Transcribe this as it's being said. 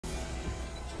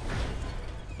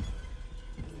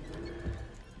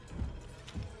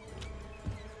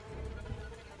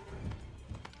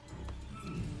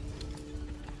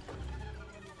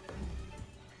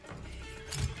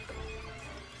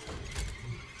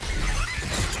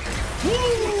Woo!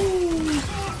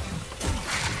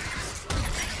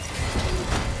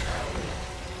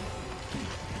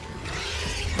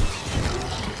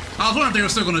 I was wondering if they were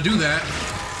still going to do that.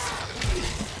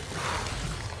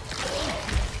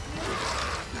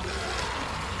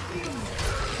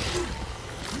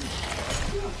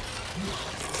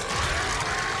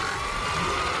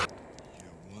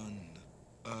 You're one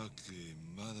ugly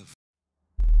mother.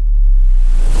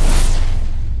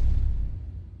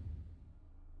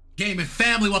 Gaming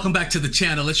family, welcome back to the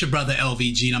channel. It's your brother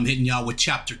LVG, and I'm hitting y'all with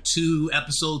Chapter 2,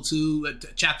 Episode 2. I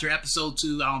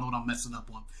don't know what I'm messing up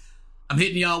on. I'm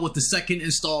hitting y'all with the second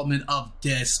installment of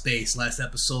Dead Space. Last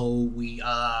episode, we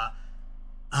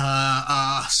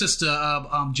Sister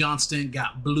Johnston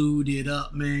got blued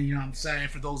up, man. You know what I'm saying?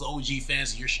 For those OG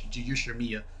fans, you're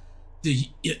Shamiya.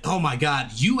 Oh my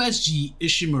God, USG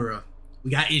Ishimura. We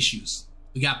got issues.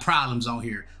 We got problems on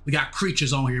here. We got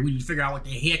creatures on here. We need to figure out what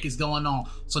the heck is going on.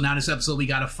 So now this episode, we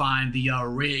got to find the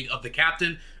rig of the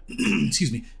captain,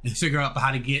 excuse me, and figure out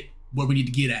how to get where we need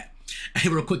to get at. Hey,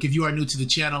 real quick, if you are new to the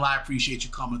channel, I appreciate you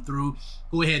coming through.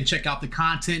 Go ahead and check out the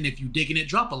content. If you're digging it,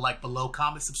 drop a like below,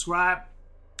 comment, subscribe.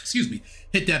 Excuse me.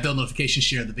 Hit that bell notification,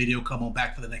 share the video. Come on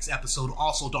back for the next episode.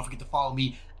 Also, don't forget to follow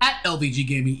me at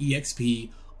lvggamingexp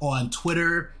on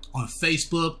Twitter, on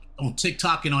Facebook, on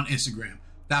TikTok, and on Instagram.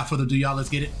 Without further ado, y'all, let's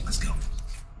get it. Let's go.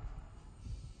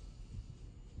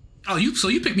 Oh, so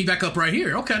you picked me back up right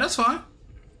here. Okay, that's fine.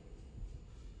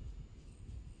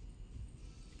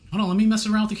 Hold on, let me mess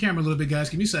around with the camera a little bit, guys.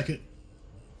 Give me a second.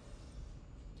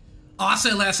 Oh, I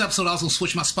said last episode I was gonna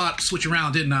switch my spot, switch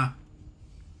around, didn't I?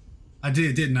 I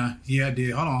did, didn't I? Yeah, I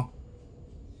did. Hold on.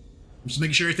 I'm just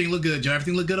making sure everything look good. Y'all,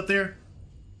 everything look good up there?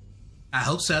 I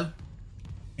hope so.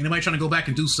 Anybody trying to go back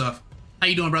and do stuff? How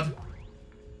you doing, brother?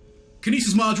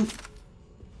 Kinesis module.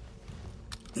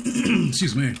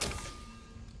 Excuse me.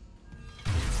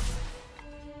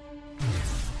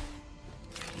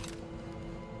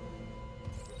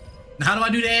 Now, how do I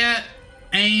do that?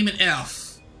 Aim and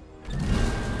F.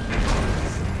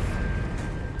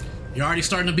 You're already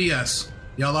starting the BS.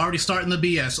 Y'all already starting the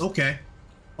BS. Okay.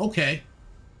 Okay.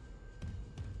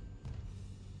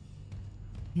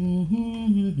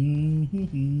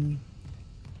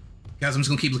 Guys, I'm just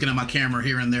gonna keep looking at my camera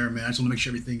here and there, man. I just want to make sure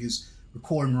everything is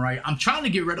recording right. I'm trying to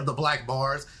get rid of the black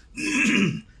bars.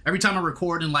 Every time I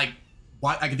record in like,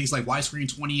 I get these like widescreen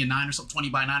 20 and 9 or something, 20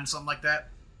 by 9 or something like that.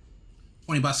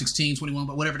 20 by 16, 21,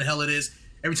 but whatever the hell it is.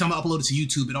 Every time I upload it to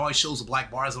YouTube, it always shows the black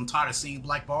bars. I'm tired of seeing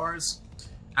black bars.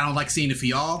 I don't like seeing it for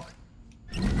y'all.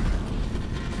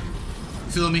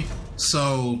 Feel me?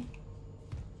 So.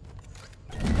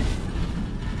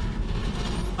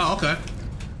 Oh, okay.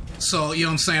 So, you know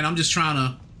what I'm saying? I'm just trying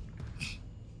to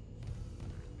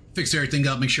fix everything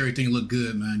up, make sure everything look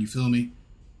good, man. You feel me?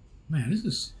 Man,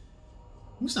 it's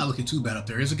not looking too bad up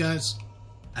there, is it, guys?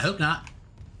 I hope not.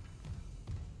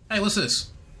 Hey, what's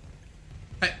this?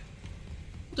 Hey,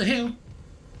 what the hell?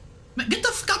 Man, get the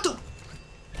fuck out the...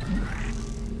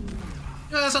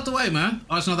 Yeah, that's out the way, man.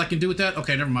 Oh, there's nothing I can do with that?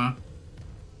 Okay, never mind.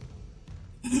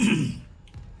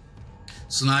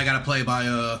 So now I gotta play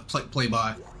by, play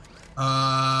by,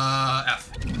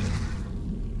 F.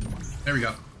 There we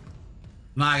go.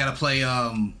 Now I gotta play,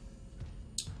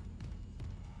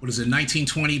 what is it,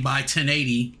 1920 by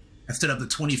 1080 instead of the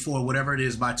 24, whatever it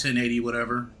is, by 1080,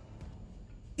 whatever.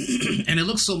 And it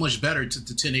looks so much better to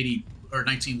 1080 or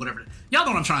 19, whatever. Y'all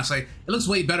know what I'm trying to say. It looks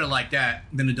way better like that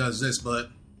than it does this, but...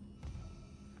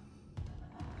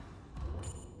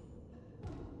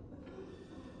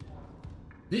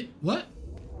 What?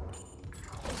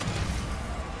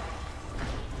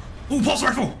 Ooh, pulse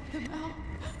rifle!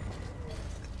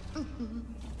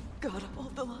 Gotta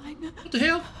hold the line. What the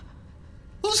hell?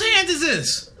 Whose hand is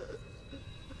this?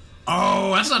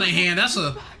 Oh, that's not a hand, that's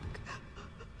a...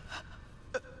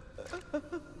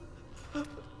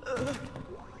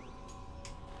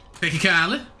 Thank you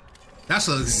kindly. That's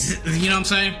a, you know what I'm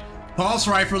saying? Pulse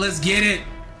rifle, let's get it.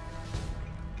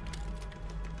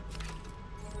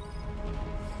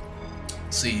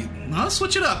 Let's see, now let's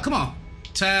switch it up, come on.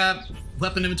 Tab,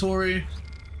 weapon inventory.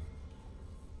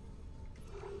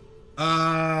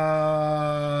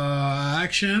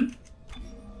 Action.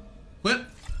 Whip.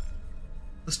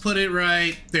 Let's put it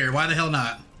right there. Why the hell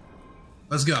not?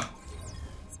 Let's go.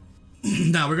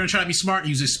 Now, we're gonna try to be smart and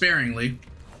use it sparingly.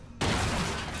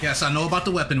 Yes, I know about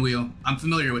the weapon wheel. I'm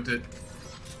familiar with it.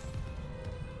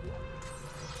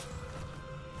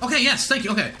 Okay, yes, thank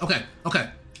you. Okay, okay, okay,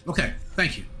 okay,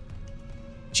 thank you.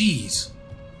 Jeez.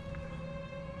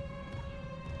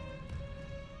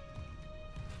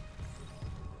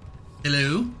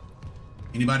 Hello?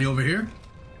 Anybody over here?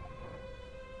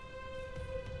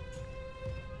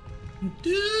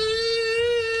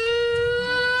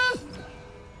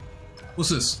 What's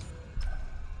this?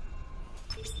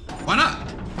 Why not?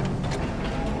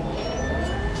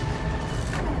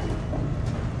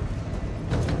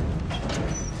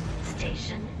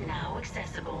 Station now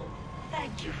accessible.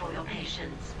 Thank you for your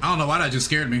patience. I don't know why that just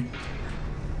scared me.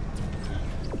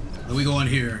 Let me go in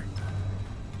here.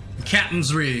 The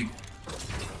captain's rig.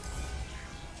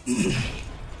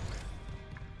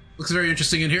 Looks very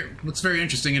interesting in here. Looks very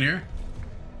interesting in here.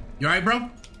 You alright, bro?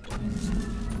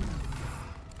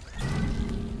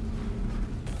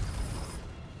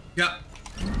 Yep.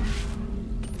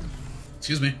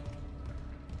 Excuse me.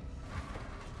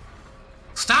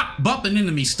 Stop bumping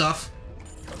into me, stuff.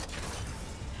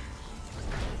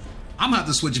 I'm gonna have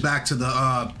to switch back to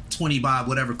the 20 by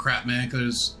whatever crap, man,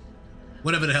 because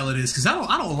whatever the hell it is, because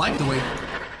I don't like the way.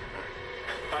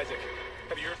 Isaac,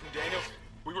 have you heard from Daniels?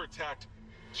 We were attacked.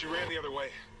 She ran the other way.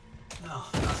 No,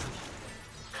 nothing.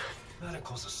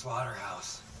 Medical's a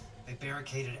slaughterhouse. They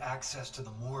barricaded access to the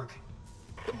morgue.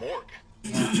 The morgue?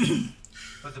 Yeah.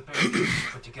 But the barricade was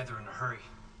put together in a hurry.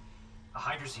 A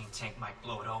hydrazine tank might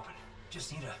blow it open.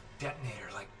 Just need a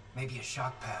detonator, like maybe a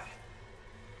shock pad.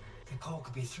 Nicole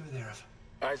could be through there if...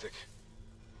 Isaac,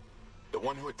 the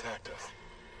one who attacked us.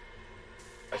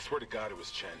 I swear to God it was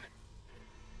Chen.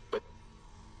 But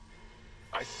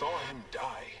I saw him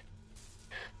die.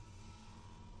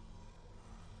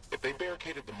 If they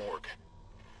barricaded the morgue,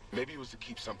 maybe it was to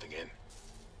keep something in.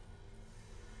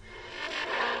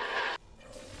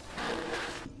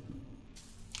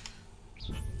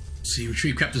 See,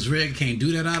 retrieve captain's rig. Can't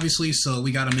do that, obviously, so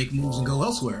we gotta make moves and go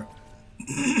elsewhere.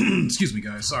 Excuse me,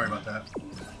 guys. Sorry about that.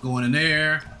 Going in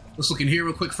there. Let's look in here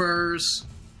real quick first.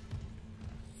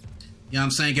 You know what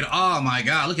I'm saying? Get, oh my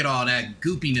god, look at all that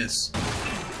goopiness.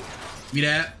 See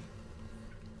that?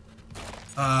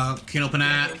 Can't open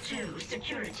that. Level 2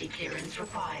 security clearance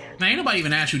required. Man, ain't nobody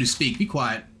even asked you to speak. Be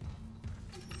quiet.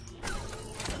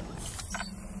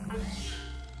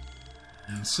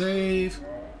 And save.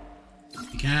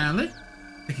 Thank you kindly.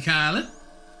 Thank you kindly.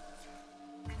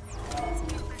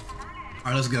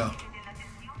 Alright, let's go.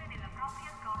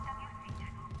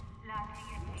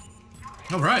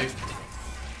 Alright.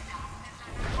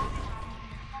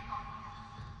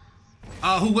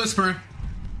 Who whispering?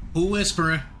 Who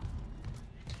whispering?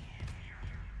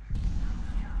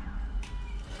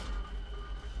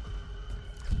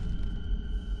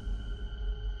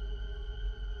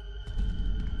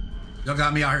 Y'all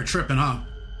got me out here tripping, huh?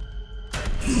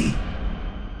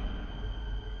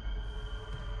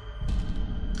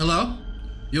 Hello?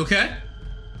 You okay?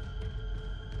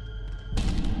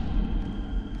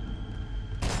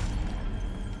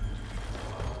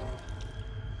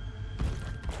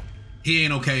 He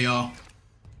ain't okay, y'all.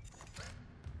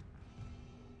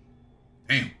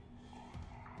 Damn.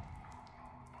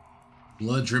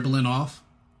 Blood dribbling off.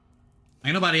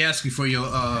 Ain't nobody asking for your,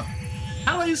 how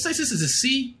do I say this? Is a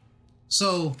C?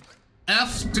 So,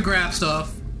 F to grab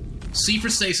stuff. C for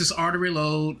stasis, R to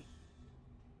reload.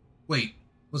 Wait,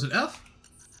 was it F?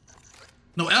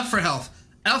 No, F for health.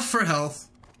 F for health.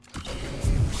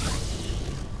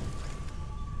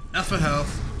 F for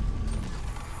health.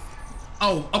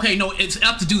 Oh, okay, no, it's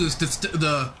F to do this,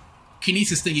 the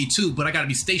kinesis thingy too, but I gotta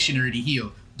be stationary to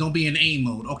heal. Don't be in aim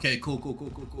mode. Okay,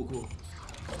 cool.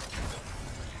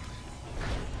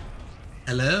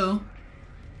 Hello?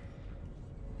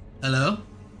 Hello?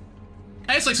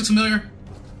 Hey, it's like looks familiar.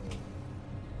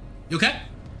 You okay?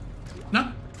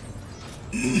 No?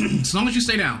 As long as you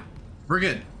stay down. We're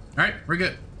good. Alright, we're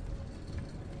good.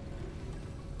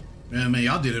 Man,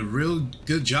 y'all did a real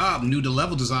good job. New to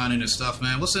level designing and stuff,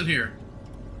 man. What's in here?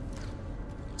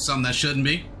 Something that shouldn't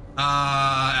be.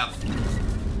 F.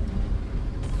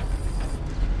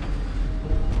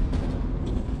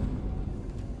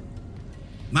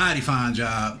 Mighty fine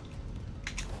job.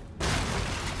 Is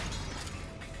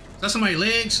that somebody's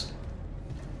legs?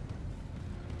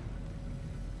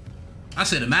 I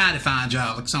said a mighty fine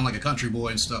job. Like, sound like a country boy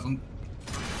and stuff.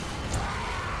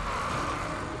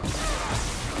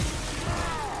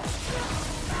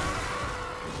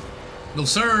 No,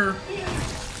 sir.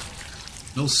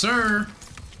 No, sir.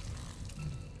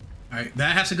 Alright,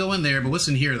 that has to go in there, but what's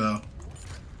in here, though?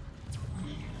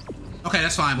 Okay,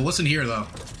 that's fine, but what's in here, though?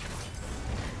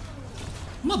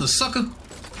 Mother sucker.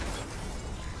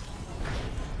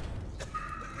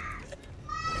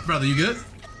 Brother, you good?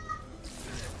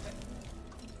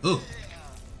 Ooh.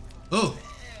 Ooh.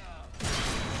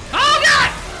 Oh,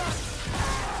 God!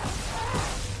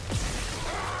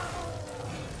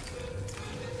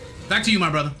 Back to you, my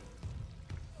brother.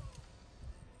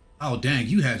 Oh, dang,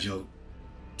 you had your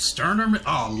sternum.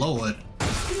 Oh, Lord.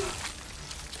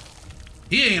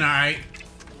 He ain't alright.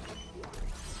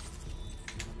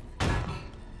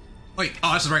 Wait,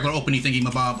 oh, that's a regular opening thingy,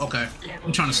 my Bob. Okay.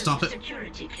 I'm trying to stump it.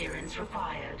 Security clearance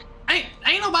required.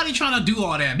 Ain't nobody trying to do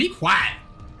all that. Be quiet.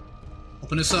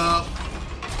 Open this up.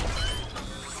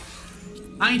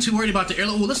 I ain't too worried about the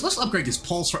airlock. Ooh, let's upgrade this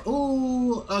pulse rifle.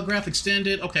 Ooh, graph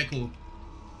extended. Okay, cool.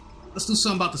 Let's do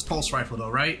something about this pulse rifle though,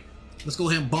 right? Let's go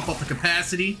ahead and bump up the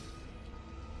capacity.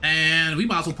 And we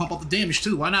might as well pump up the damage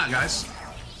too. Why not, guys?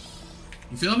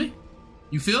 You feel me?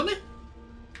 You feel me?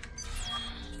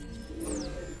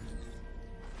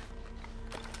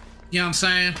 You know what I'm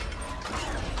saying?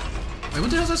 Wait, what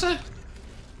the hell does that say?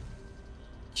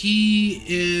 Key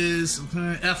is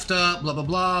effed up, blah, blah,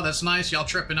 blah. That's nice. Y'all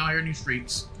tripping out here in these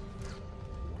streets.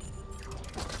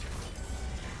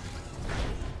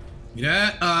 You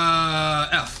that?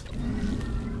 F.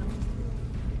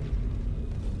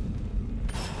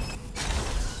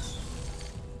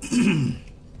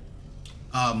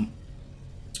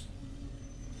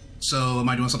 So am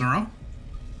I doing something wrong?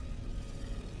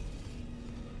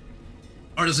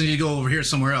 Or does it need to go over here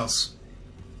somewhere else?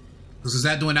 Because is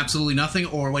that doing absolutely nothing?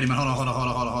 Or wait a minute, hold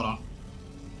on.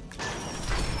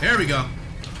 There we go.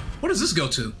 Where does this go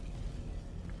to?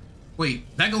 Wait,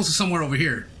 that goes to somewhere over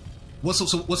here. What's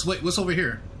over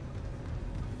here?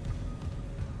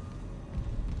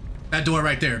 That door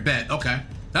right there. Bet. Okay,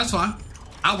 that's fine.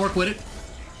 I'll work with it.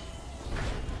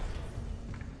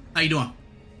 How you doing?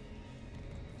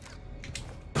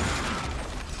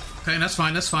 Okay, that's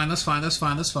fine.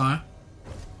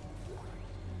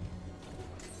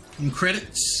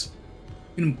 Credits.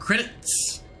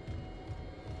 Credits.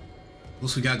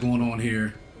 What's we got going on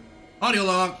here? Audio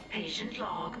log. Patient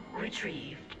log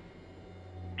retrieved.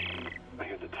 I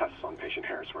hear the tests on patient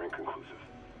Harris were inconclusive.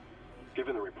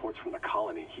 Given the reports from the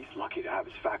colony, he's lucky to have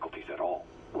his faculties at all.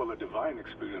 Well, a divine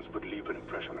experience would leave an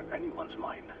impression on anyone's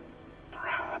mind.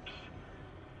 Perhaps.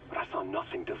 But I saw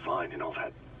nothing divine in all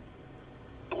that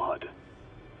blood.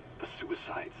 The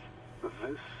suicides.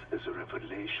 This is a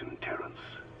revelation, Terrence.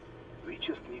 We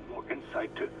just need more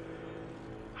insight to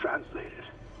translate it.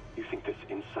 You think this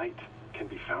insight can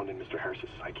be found in Mr. Harris's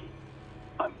psyche?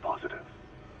 I'm positive.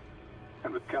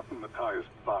 And with Captain Matthias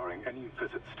barring any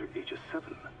visits to Aegis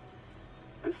 7,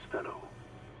 this fellow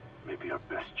may be our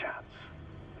best chance.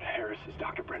 Harris is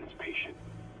Dr. Brennan's patient.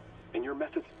 And your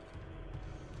methods...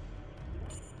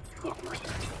 Look,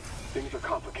 Mercer, things are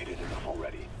complicated enough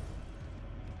already.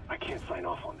 I can't sign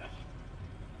off on this.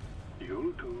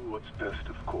 You'll do what's best,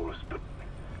 of course, but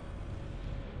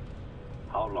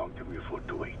how long can we afford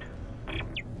to wait?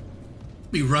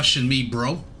 Be rushing me,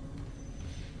 bro.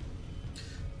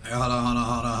 Hold on.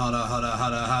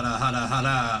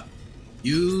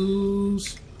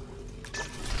 Use.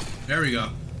 There we go.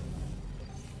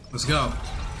 Let's go.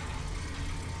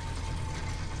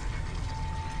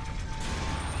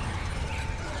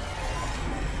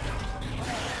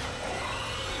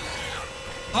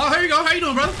 Oh, here you go. How you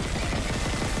doing, brother?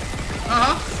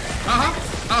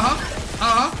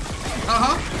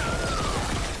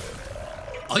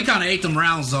 Oh, he kind of ate them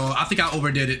rounds, though. I think I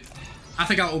overdid it.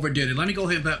 Let me go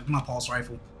ahead and back my pulse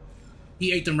rifle.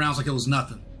 He ate them rounds like it was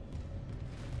nothing.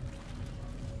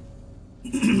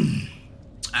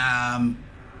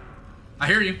 I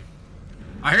hear you.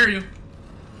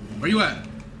 Where you at?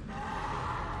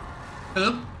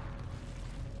 Hello?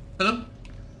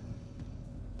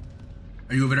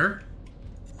 Are you over there?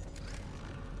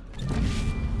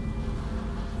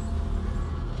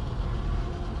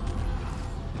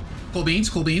 Cool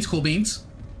beans.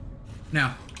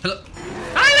 Now, hello.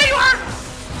 Ah, there you are!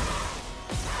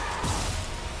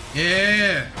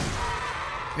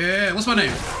 Yeah, what's my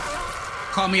name?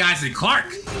 Call me Isaac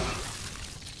Clarke.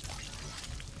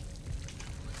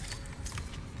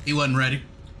 He wasn't ready.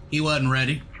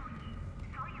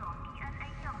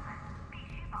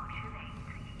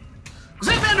 Is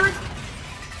that Mandarin?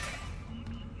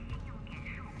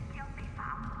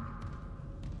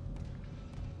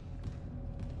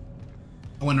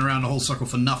 I went around the whole circle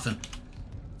for nothing.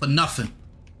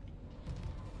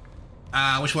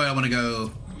 Which way I want to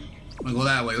go? I'm gonna go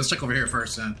that way. Let's check over here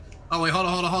first then. Oh wait, hold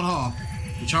on.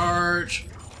 Recharge.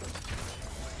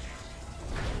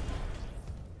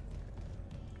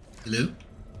 Hello?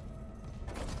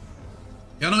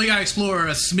 Y'all know we gotta explore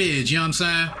a smidge, you know what I'm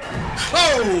saying?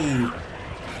 Oh!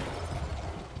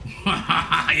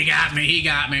 He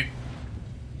got me.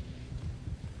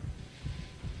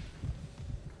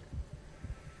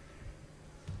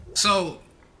 So,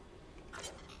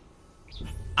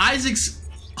 Isaac's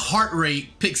heart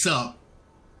rate picks up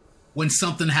when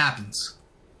something happens.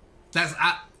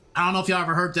 I don't know if y'all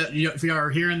ever heard that, if y'all are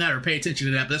hearing that or pay attention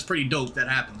to that, but that's pretty dope that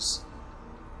happens.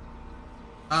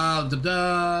 The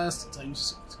dust.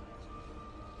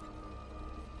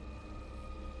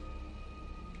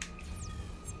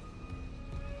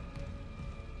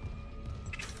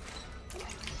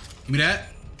 Give me that.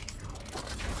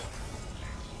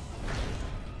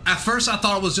 At first I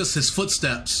thought it was just his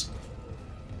footsteps.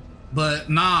 But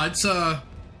nah, it's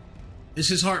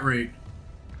his heart rate.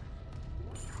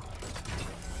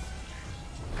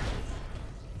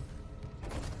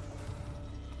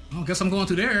 I guess I'm going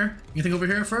through there. Anything over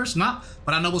here first? Nah,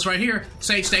 but I know what's right here.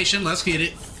 Save station, let's get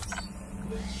it.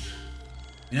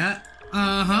 Yeah.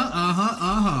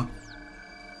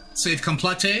 Save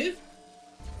complete.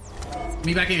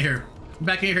 Me back in here.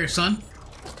 Back in here, son.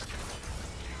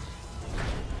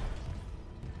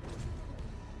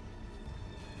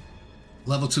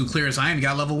 Level 2 clearance. I ain't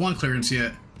got level 1 clearance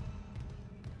yet.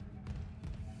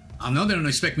 I know they don't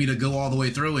expect me to go all the way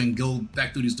through and go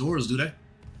back through these doors, do they?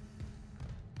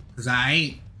 Because I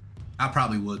ain't. I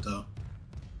probably would, though.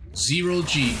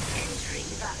 0G.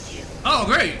 Oh,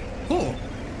 great. Cool.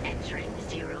 Entering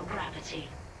 0 gravity.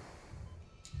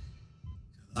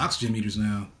 Oxygen meters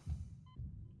now.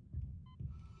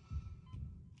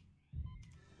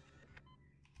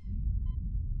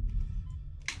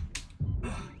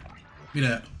 Give me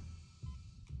that. Get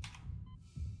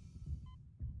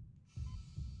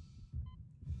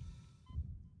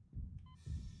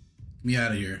me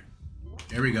out of here.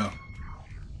 There we go.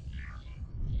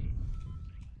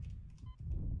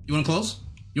 You want to close?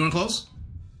 You want to close?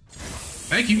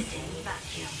 Thank you.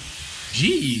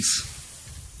 Jeez.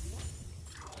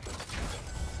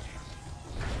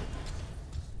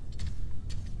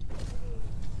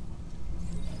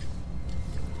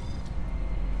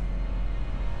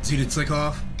 See the click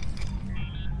off?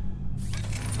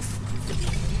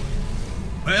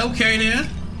 Well, okay then.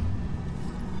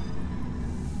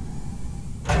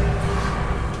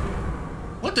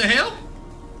 What the hell?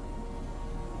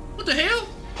 What the hell?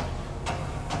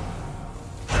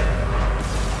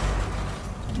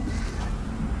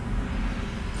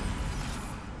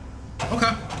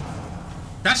 Okay.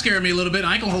 That scared me a little bit.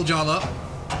 I ain't gonna hold y'all up.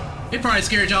 It probably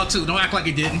scared y'all too. Don't act like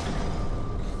it didn't.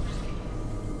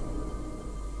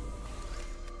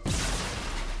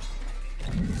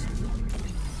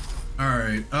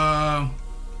 Alright,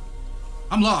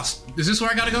 I'm lost. Is this where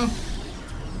I gotta go?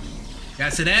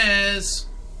 Yes, it is.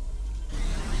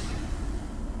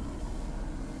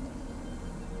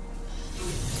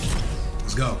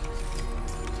 Let's go.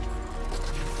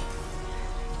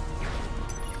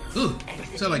 Ooh,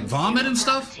 is that like vomit and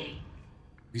stuff?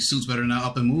 These suits better not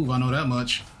up and move, I know that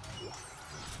much.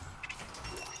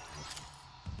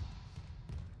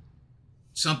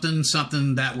 Something,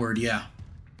 something, that word, yeah.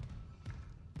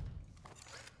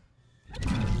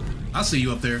 I'll see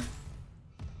you up there.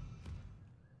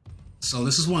 So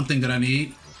this is one thing that I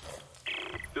need.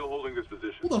 Still holding this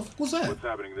position. What the fuck was that? What's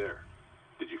happening there?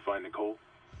 Did you find Nicole?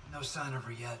 No sign of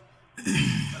her yet.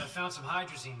 But I found some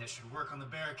hydrazine that should work on the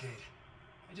barricade.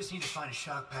 I just need to find a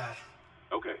shock pad.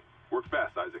 Okay. Work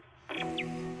fast, Isaac.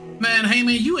 Man, hey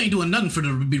man, you ain't doing nothing for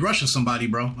to be rushing somebody,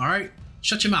 bro. Alright?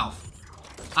 Shut your mouth.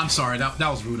 I'm sorry, that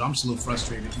was rude. I'm just a little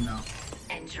frustrated, you know.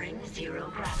 Entering 0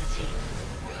 gravity.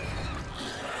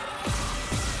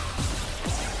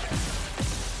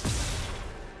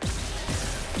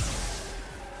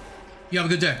 You have a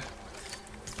good day.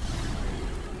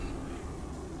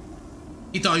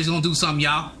 He thought he was gonna do something,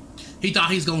 y'all. He thought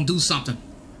he was gonna do something.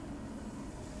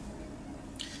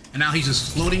 And now he's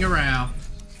just floating around.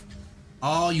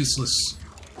 All useless.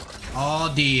 All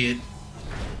dead.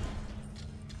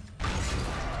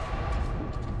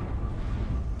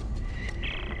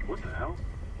 What the hell?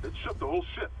 It shut the whole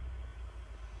ship.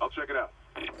 I'll check it out.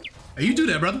 Hey, you do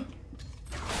that, brother.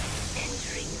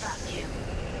 Entering vacuum.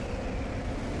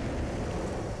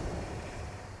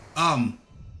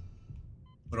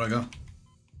 Where do I go?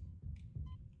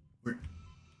 Where?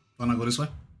 Why not go this way?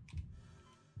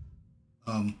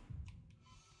 I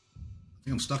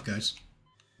think I'm stuck, guys.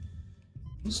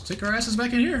 Let's take our asses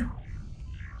back in here.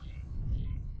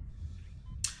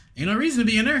 Ain't no reason to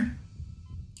be in there.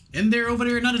 In there, over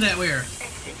there, none of that where.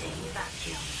 Exiting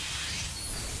vacuum.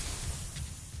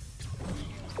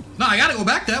 No, I gotta go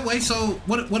back that way, so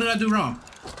what did I do wrong?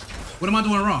 What am I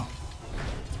doing wrong?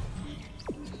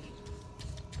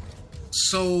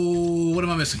 So, what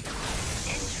am I missing?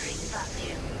 Entering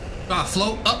vacuum. Ah,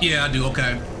 float? Oh, yeah, I do,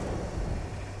 okay.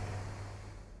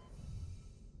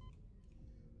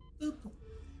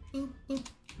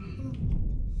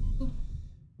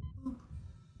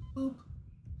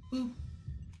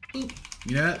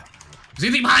 Yeah. Is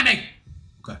anything behind me?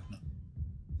 Okay, no.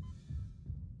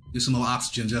 Do some more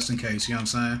oxygen just in case, you know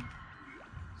what I'm saying?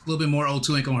 A little bit more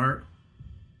O2 ain't gonna hurt.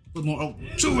 Put more. Oh,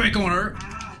 2 rank on her.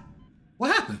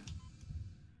 What happened?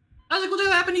 I was like, what the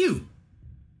hell happened to you?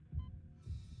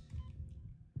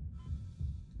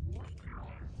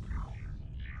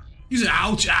 You said,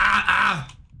 ouch,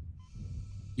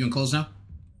 You gonna close now?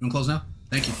 You gonna close now?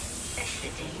 Thank you.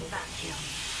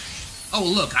 Oh,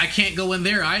 look, I can't go in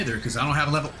there either because I don't have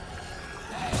a level.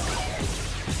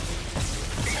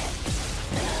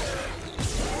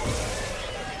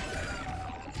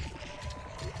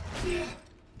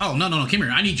 Oh, no, come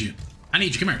here. I need you. Come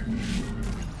here.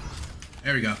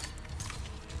 There we go.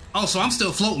 Oh, so I'm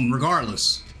still floating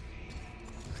regardless.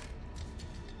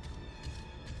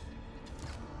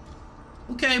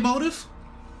 Okay, motive.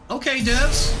 Okay,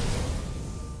 devs.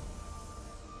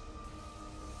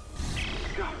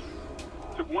 God.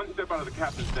 Took one step out of the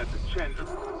captain's net to Chen,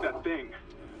 that thing.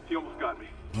 He almost got me.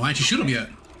 Why didn't you shoot him yet?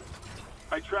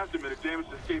 I trapped him in a damaged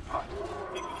escape pod.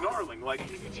 He's snarling like,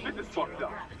 this is fucked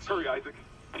up. Hurry, Isaac.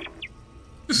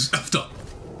 This is effed up.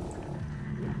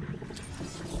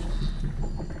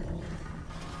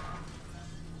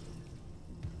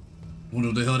 Wonder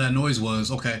what the hell that noise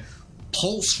was. Okay.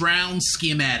 Pulse round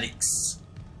schematics.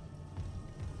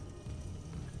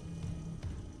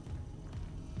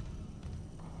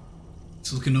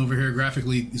 It's looking over here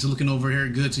graphically. Is it looking over here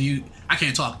good to you? I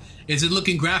can't talk. Is it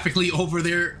looking graphically over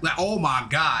there? Like, oh my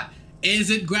god. Is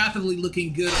it graphically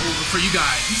looking good over for you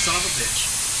guys? You son of a bitch.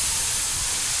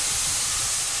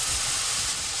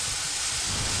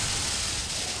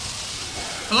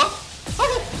 Hello?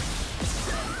 Hello?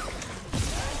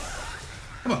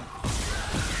 Come on.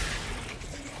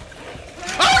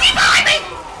 Oh, he's behind me!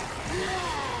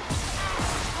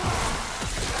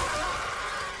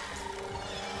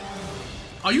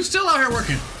 Are you still out here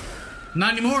working?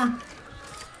 Not anymore.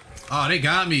 Oh, they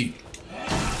got me.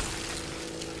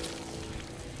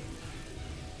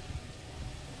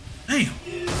 Damn.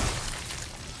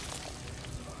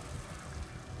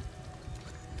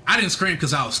 I didn't scream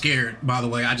because I was scared, by the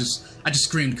way. I just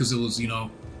screamed because it was, you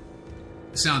know,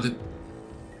 it sounded,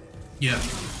 yeah,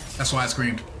 that's why I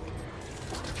screamed.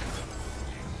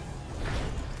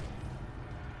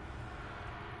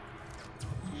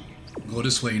 Go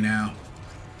this way now.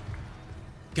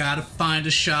 Gotta find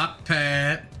a shock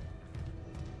pad.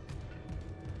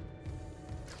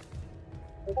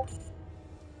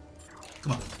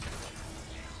 Come on.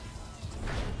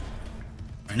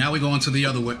 Alright, now we're going to the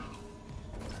other way.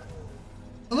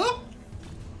 Hello?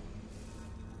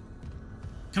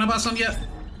 Can I buy some yet?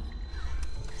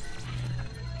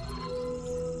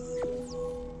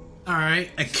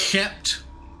 Alright, I kept.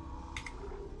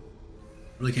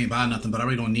 Really can't buy nothing, but I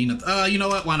really don't need nothing. You know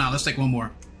what? Why not? Let's take one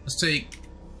more. Let's take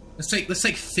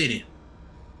fitted.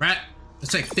 Right?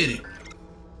 Let's take fitted.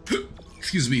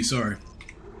 Excuse me, sorry.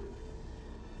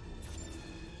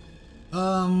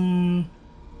 I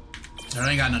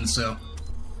ain't got nothing to sell.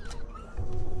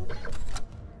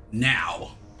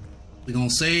 Now, we're gonna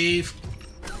save.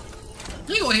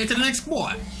 We go ahead to the next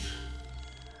one.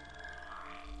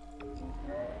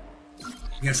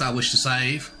 Guess I wish to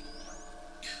save.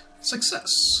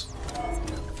 Success.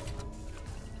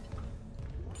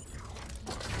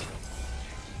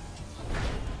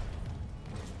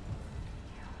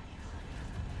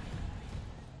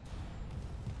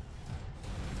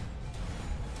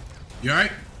 You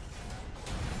alright?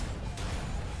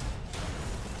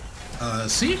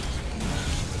 See?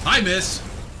 I missed.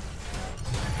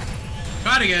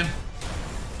 Try it again.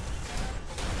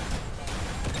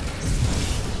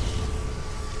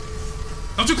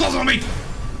 Don't you close on me!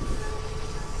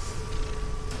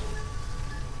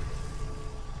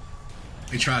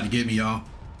 They tried to get me, y'all.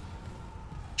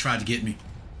 Tried to get me.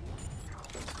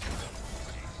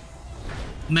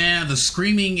 Man, the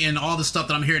screaming and all the stuff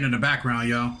that I'm hearing in the background,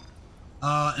 yo.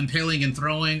 Impaling and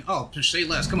throwing. Oh, just say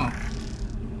less. Come on.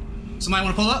 Somebody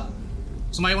want to pull up?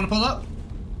 Somebody want to pull up?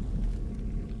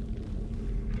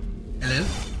 Hello?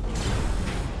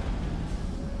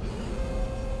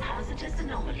 Hazardous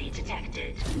anomaly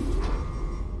detected.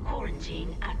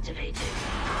 Quarantine activated.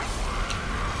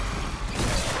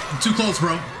 I'm too close,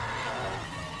 bro.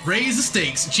 Raise the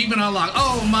stakes. Achievement unlocked.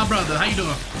 Oh, my brother. How you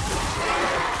doing?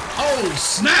 Oh,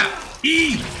 snap.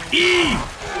 E.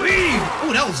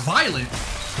 Oh, that was violent.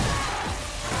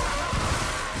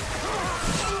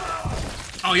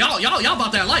 Oh, y'all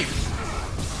about that life.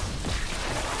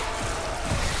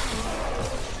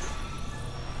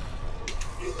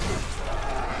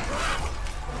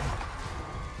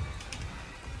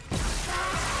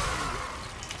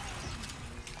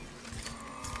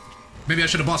 Maybe I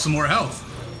should have bought some more health.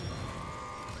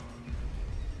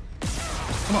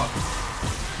 Come on.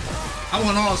 I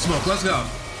want all the smoke. Let's go.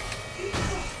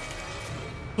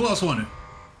 Who else wanted?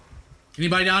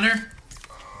 Anybody down there?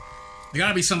 There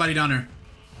gotta be somebody down there.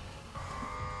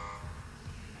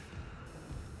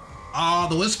 Oh,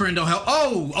 the whispering don't help.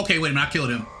 Oh, okay, wait a minute, I killed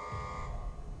him.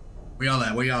 Where y'all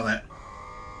at? Where y'all at?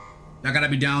 Y'all gotta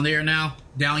be down there now?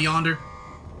 Down yonder?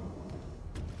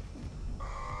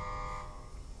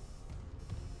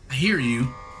 I hear you.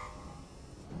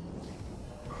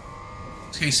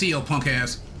 Can't see your punk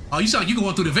ass. Oh, you sound like you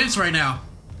going through the vents right now.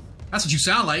 That's what you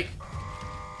sound like.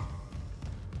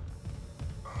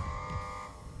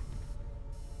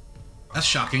 That's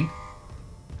shocking.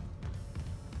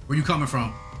 Where you coming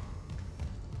from?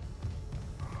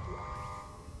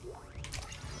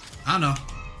 I don't know.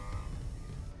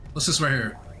 What's this right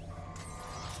here?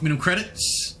 Give me them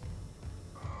credits.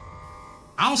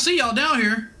 I don't see y'all down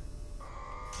here.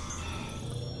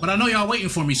 But I know y'all waiting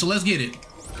for me, so let's get it.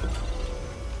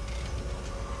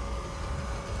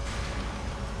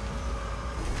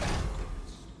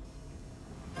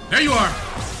 There you are.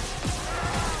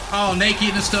 All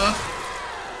naked and stuff.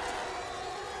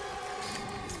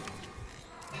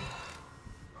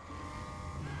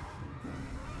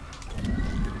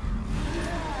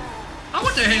 Oh,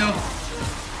 what the hell?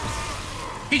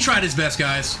 He tried his best,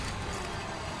 guys.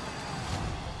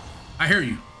 I hear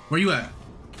you. Where you at?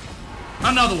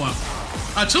 Another one.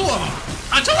 Two of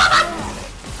them. Two of them!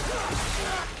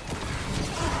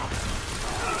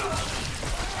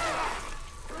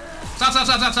 Stop, stop,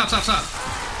 stop, stop, stop, stop, stop.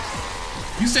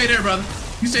 You stay there, brother.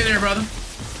 You stay there, brother.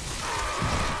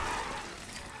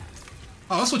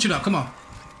 Oh, let's switch it up. Come on.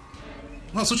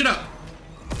 Come on, switch it up.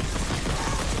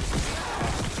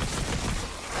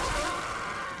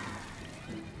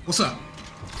 What's up?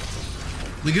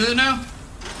 We good now?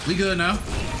 We good now.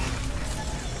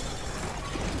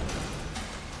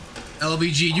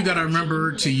 LVG, you gotta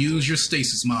remember to use your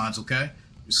stasis mods, okay?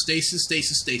 Your stasis,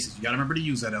 stasis, stasis. You gotta remember to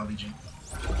use that, LVG.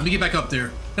 Let me get back up there.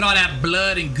 Look at all that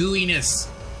blood and gooiness.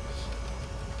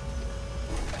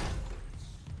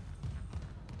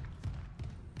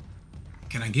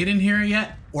 Can I get in here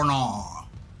yet? Or no?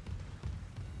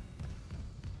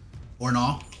 Or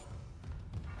no?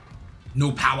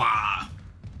 No power.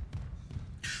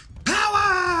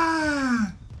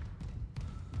 Power!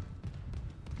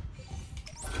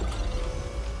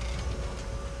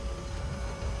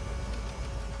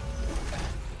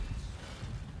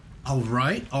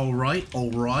 Alright, alright,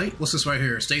 alright. What's this right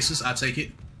here? Stasis, I take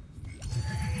it.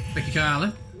 Thank you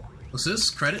kindly. What's this?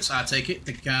 Credits, I take it.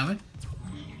 Thank you kindly.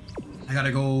 I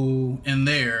gotta go in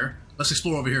there. Let's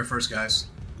explore over here first, guys.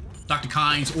 Dr.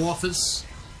 Kine's office.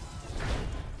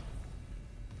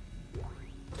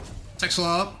 Text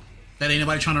log. That ain't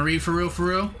nobody trying to read for real, for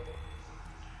real.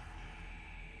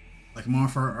 Black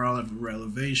marker,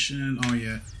 elevation. Oh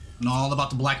yeah. I know all about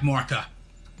the black marker.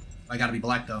 I gotta be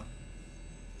black though.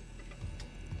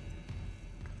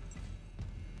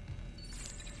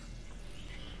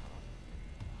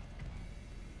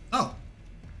 Oh.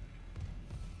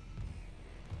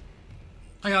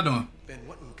 How y'all doing? Ben,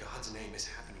 what in God's name is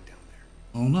happening down there?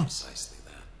 Oh no. Precisely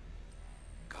that.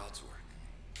 God's work.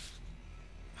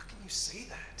 How can you say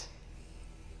that?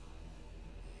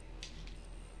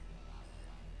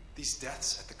 These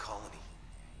deaths at the colony.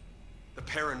 The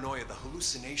paranoia, the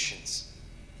hallucinations.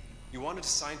 You wanted a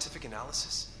scientific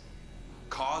analysis?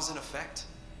 Cause and effect?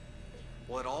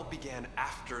 Well, it all began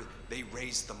after they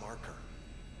raised the marker.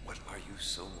 What are you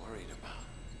so worried about?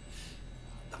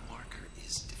 The marker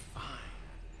is defined.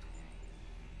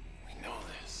 We know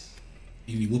this.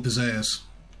 You need to whoop his ass.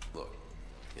 Look,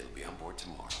 it'll be on board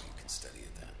tomorrow. You can study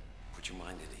it then. Put your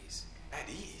mind at ease. At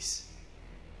ease?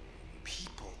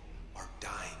 People are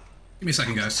dying. Give me a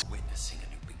second, guys. Witnessing a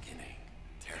new beginning.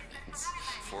 Terrence,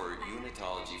 for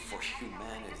unitology, for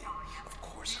humanity. Of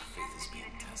course our faith is being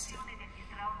tested. Everything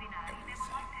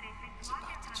is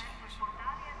about to change.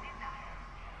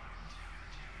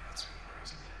 That's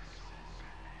surprising.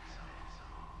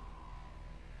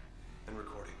 And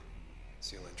recording.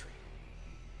 Seal entry.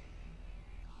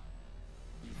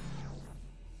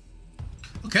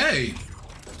 Okay.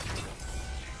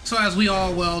 So as we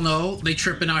all well know, they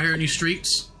tripping out here in these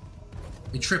streets.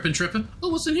 They tripping. Oh,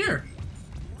 what's in here?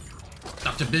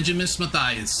 Dr. Benjamin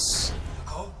Smathias.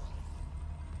 Nicole?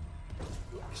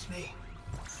 It's me.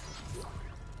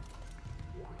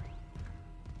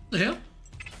 The hell?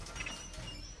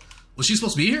 Was she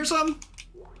supposed to be here or something?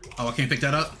 Oh, I can't pick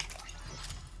that up.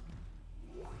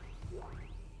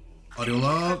 Audio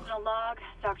log. Personal log,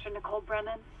 Dr. Nicole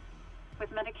Brennan.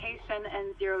 With medication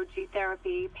and zero-G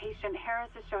therapy, patient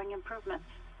Harris is showing improvement.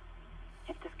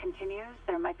 If this continues,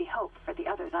 there might be hope for the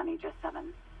others on Aegis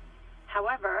 7.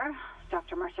 However,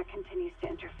 Dr. Mercer continues to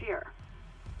interfere.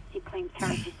 He claims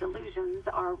Harris's delusions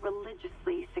are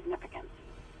religiously significant.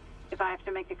 If I have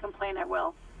to make a complaint, I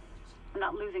will. I'm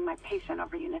not losing my patient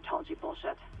over unitology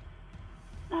bullshit.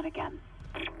 Not again.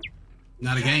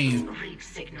 Not again. Rig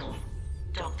signal.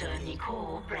 Dr.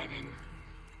 Nicole Brennan.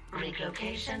 Rig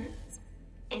location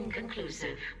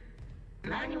inconclusive.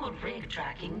 Manual rig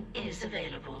tracking is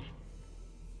available.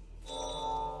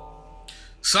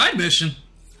 Side mission?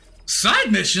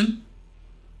 Side mission?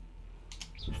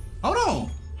 Hold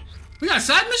on. We got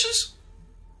side missions?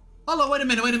 Hold on, wait a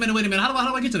minute. How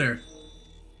do I get to there?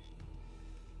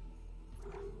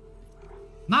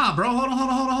 Nah, bro, hold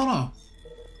on.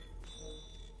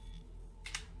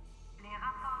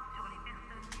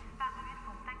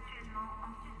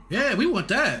 Yeah, we want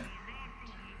that.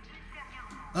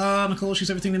 Nicole, she's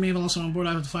everything to me, but also on board.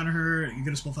 I have to find her. You're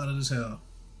gonna both out of this hell.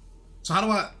 So how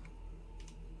do I...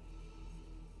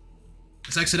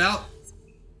 Let's exit out?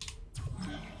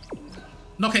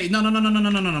 Okay, no.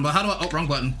 But how do I... Oh, wrong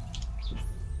button.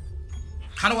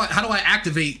 How do I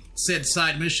activate said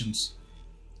side missions?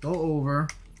 Go over.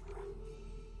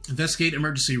 Investigate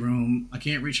emergency room. I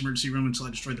can't reach emergency room until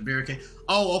I destroy the barricade.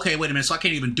 Oh, okay, wait a minute. So I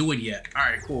can't even do it yet.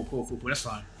 Alright, cool. That's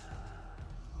fine.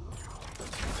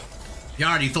 Y'all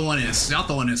already throwing in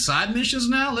side missions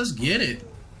now? Let's get it.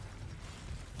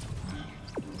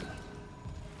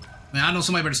 Man, I know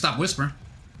somebody better stop whispering.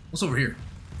 What's over here?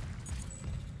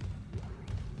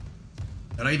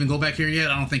 Did I even go back here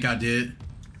yet? I don't think I did.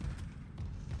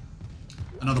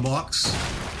 Another box.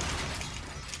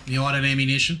 Give me all that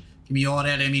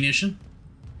ammunition.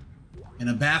 In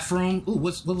a bathroom. Ooh,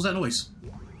 what was that noise?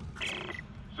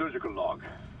 Surgical log.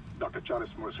 Dr. Charles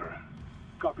Mercer.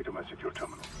 Copy to my secure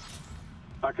terminal.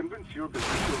 I convinced your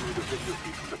business to show me the video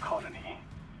feed from the colony.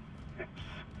 It's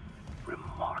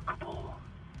remarkable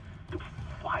to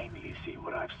finally see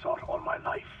what I've sought all my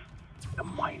life. The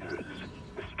miners,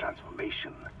 this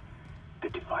transformation,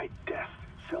 that defy death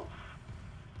itself.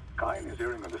 Kine is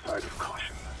erring on the side of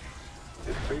caution.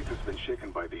 His faith has been shaken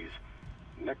by these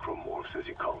Necromorphs, as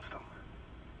he calls them.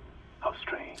 How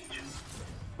strange.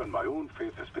 When my own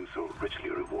faith has been so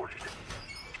richly rewarded.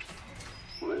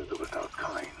 With or without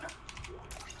Kine,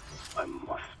 I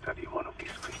must study one of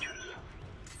these creatures.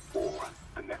 Or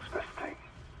the next best thing.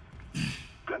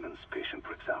 Brennan's patient,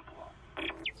 for example.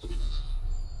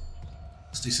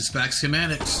 Stasis back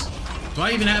schematics. Do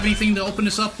I even have anything to open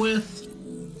this up with?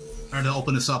 Or to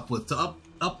open this up with? To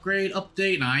upgrade,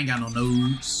 update? Nah, I ain't got no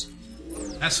nodes.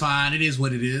 That's fine. It is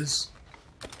what it is.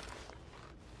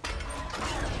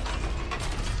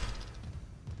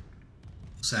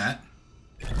 What's that?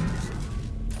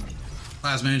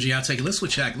 Plasma energy, I'll take it. Let's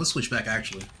switch back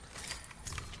actually.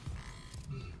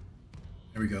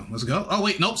 There we go. Let's go. Oh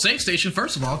wait, nope, save station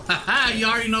first of all. Haha, you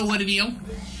already know what it is.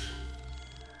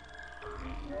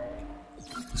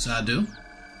 Yes, I do.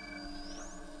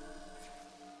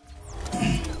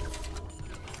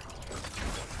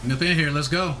 Get up in here, let's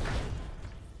go.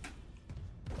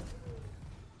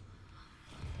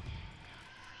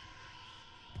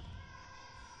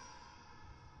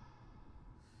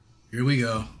 Here we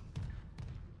go.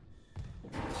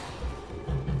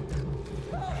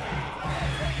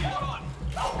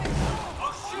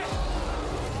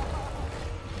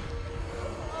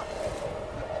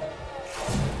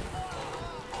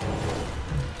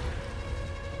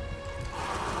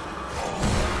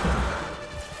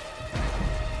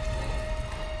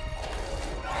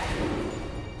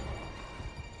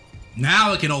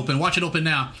 Now it can open. Watch it open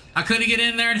now. I couldn't get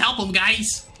in there and help him,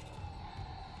 guys.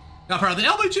 Got part of the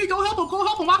LVG. Go help him. Go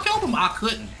help him. I'll help him. I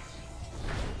couldn't.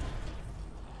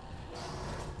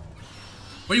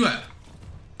 Where you at?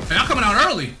 Hey, I'm coming out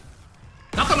early.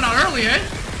 I'm coming out early, eh?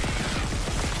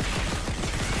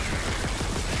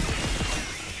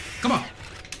 Come on.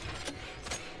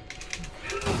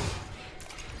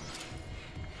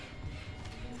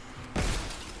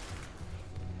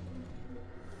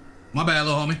 My bad,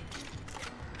 little homie.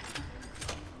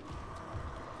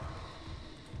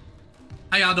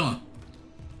 How y'all doing?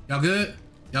 Y'all good?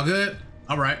 Y'all good?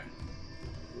 All right.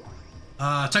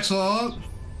 Text log.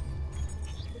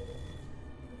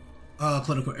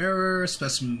 Clinical error.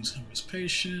 Specimens.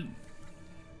 Patient.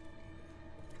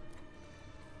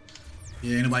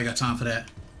 Yeah, ain't nobody got time for that.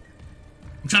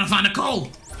 I'm trying to find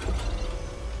Nicole.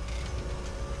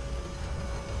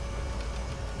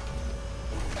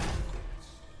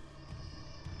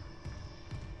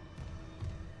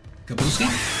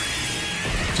 Kabuski?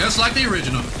 Just like the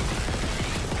original.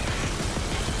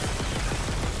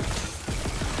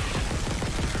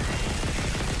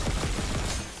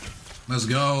 Let's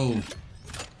go.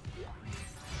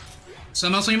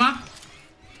 Something else on your mind?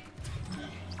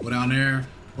 Go down there.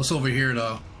 What's over here,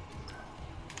 though?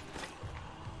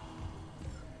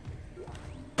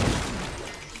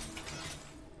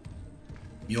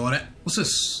 You all that? What's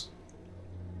this?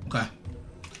 Okay.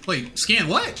 Wait, scan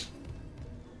what?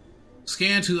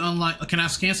 Scan to unlock. Can I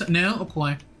scan something? No?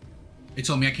 Okay. They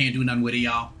told me I can't do nothing with it,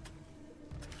 y'all.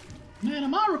 Man,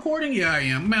 am I recording? Yeah, I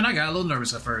am. Man, I got a little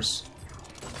nervous at first.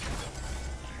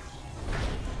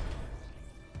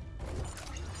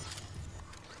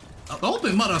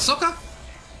 Open, mother sucker!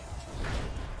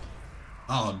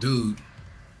 Oh, dude.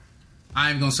 I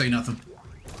ain't gonna say nothing.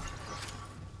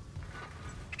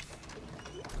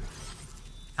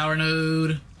 Power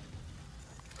node. If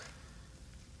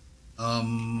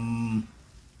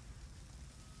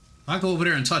I go over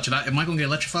there and touch it, am I gonna get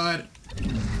electrified?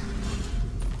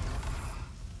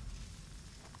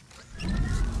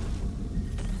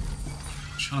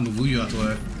 Trying to move you out the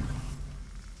way.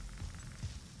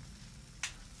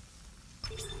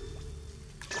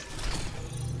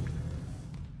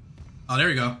 Oh, there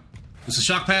you go. It's a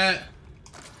shock pad.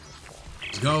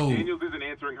 Let's go. Daniels isn't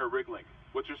answering her rig link.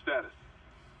 What's your status?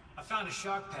 I found a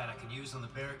shock pad I can use on the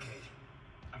barricade.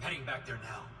 I'm heading back there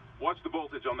now. Watch the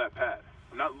voltage on that pad.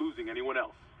 I'm not losing anyone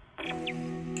else.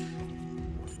 I'm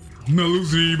not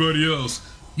losing anybody else.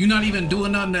 You're not even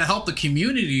doing nothing to help the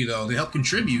community, though. To help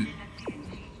contribute.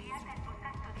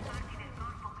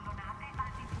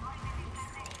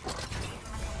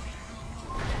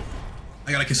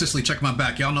 I gotta consistently check my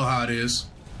back. Y'all know how it is.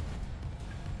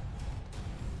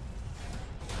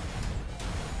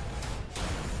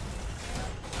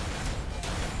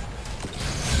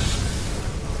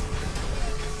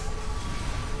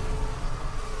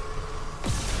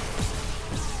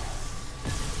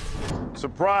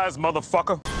 Surprise,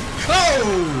 motherfucker.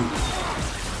 Oh!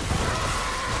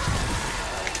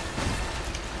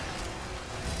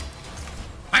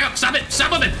 Back up! Stop it!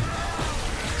 Stop moving!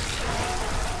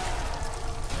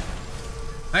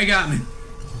 They got me.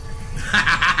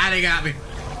 They got me.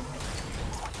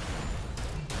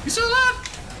 You still alive?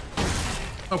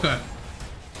 Okay.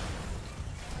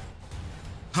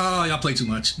 Oh, y'all play too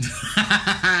much.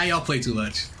 Y'all play too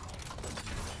much.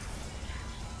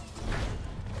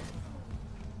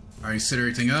 Alright, set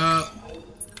everything up.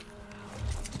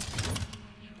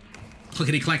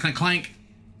 Clickety clank clank clank.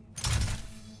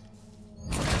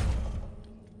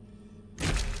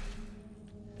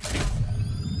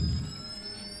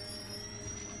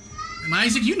 And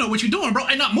Isaac, you know what you're doing, bro.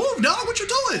 Hey, not move, dog. What you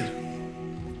doing?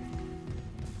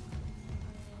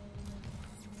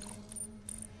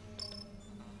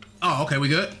 Oh, okay, we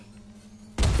good.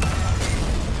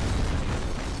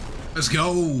 Let's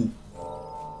go.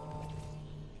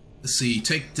 Let's see,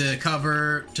 take the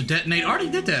cover to detonate. I already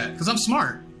did that, because I'm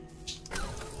smart.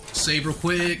 Save real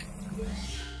quick.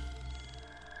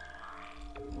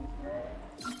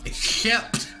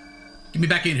 Except. Get me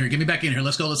back in here, get me back in here.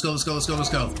 Let's go, let's go, let's go, let's go, let's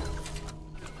go.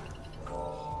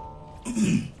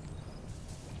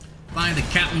 Find the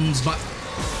captain's butt.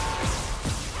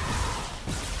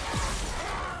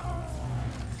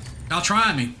 Y'all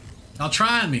trying me. Y'all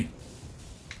trying me.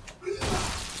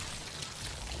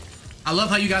 I love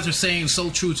how you guys are saying so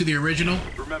true to the original.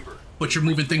 Remember, but you're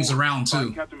moving things around too.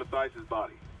 Find Captain Mathias's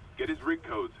body. Get his rig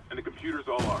codes, and the computer's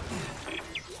all ours.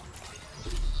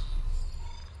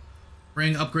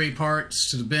 Bring upgrade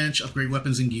parts to the bench, upgrade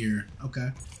weapons and gear.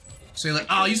 Okay. Say like,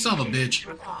 oh, you son of a bitch.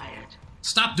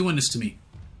 Stop doing this to me.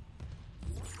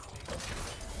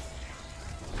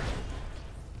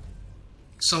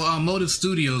 So, Motive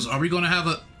Studios, are we gonna have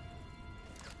a...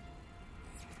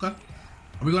 Okay.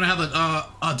 Are we gonna have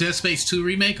a Dead Space 2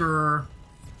 remake or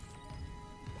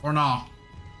no?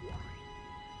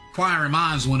 Inquiring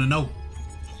minds want to know.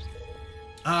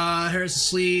 Harris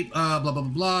asleep. Blah blah blah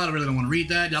blah. I really don't want to read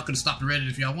that. Y'all could have stopped and read it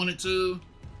if y'all wanted to.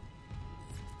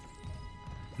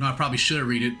 No, I probably should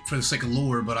read it for the sake of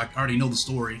lore, but I already know the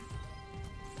story.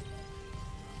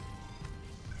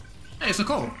 Hey, it's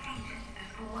Nicole.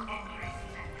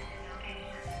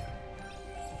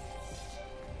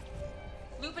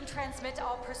 Loop and transmit to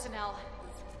all personnel.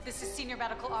 This is Senior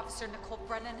Medical Officer Nicole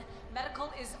Brennan.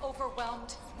 Medical is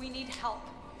overwhelmed. We need help.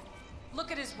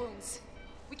 Look at his wounds.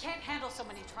 We can't handle so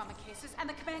many trauma cases, and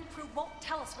the command crew won't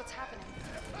tell us what's happening.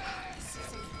 This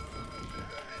isn't...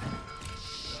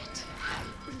 Shit.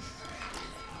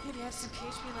 Maybe I have some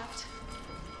PHP left.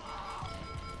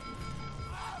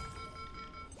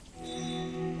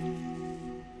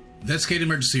 Investigate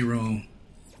emergency room.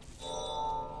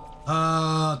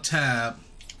 Tab.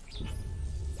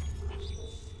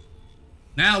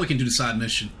 Now we can do the side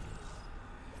mission.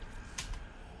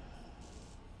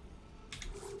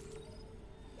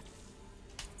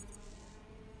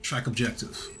 Track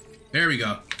objective. There we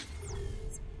go.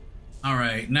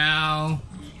 Alright, now...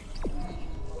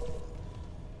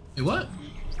 Hey, what?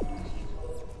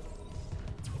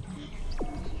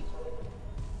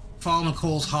 Follow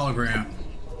Nicole's hologram.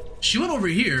 She went over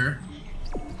here.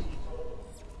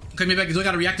 Okay, maybe I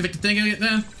gotta reactivate the thing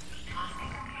then.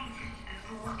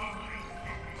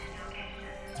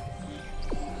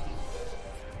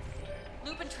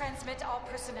 Loop and transmit to all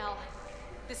personnel.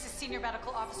 This is Senior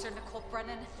Medical Officer Nicole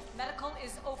Brennan. Medical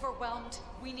is overwhelmed.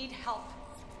 We need help.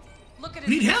 Look at his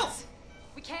need help.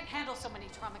 We can't handle so many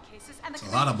trauma cases, and it's a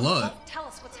lot of blood. Won't tell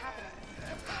us what's happening.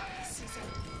 Caesar.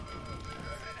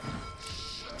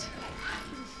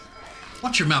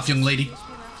 Watch your mouth, young lady.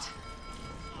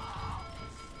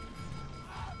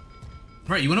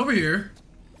 Right, you went over here.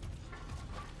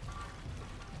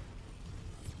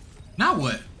 Now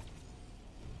what?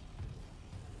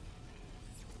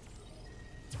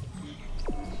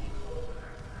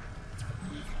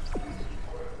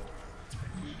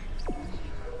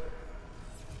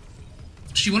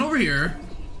 She went over here.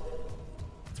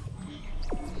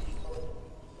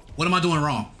 What am I doing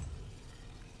wrong?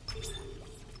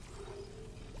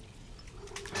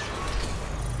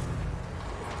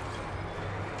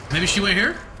 Maybe she went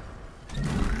here?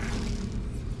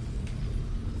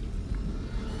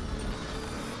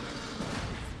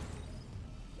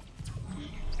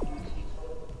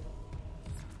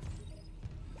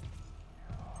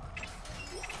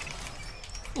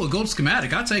 Oh, a gold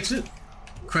schematic. I takes it.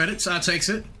 Credits. I takes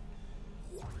it.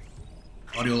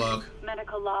 Audio log.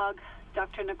 Medical log.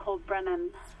 Dr. Nicole Brennan.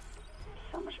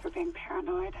 So much for being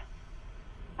paranoid.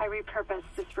 I repurposed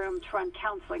this room to run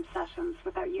counseling sessions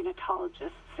without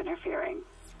unitologists interfering.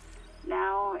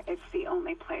 Now it's the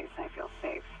only place I feel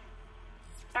safe.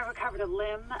 I recovered a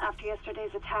limb after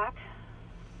yesterday's attack.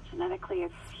 Genetically,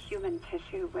 it's human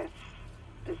tissue with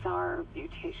bizarre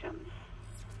mutations.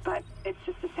 But it's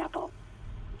just a sample.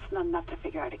 It's not enough to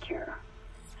figure out a cure.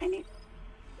 I need...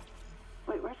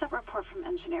 Wait, where's that report from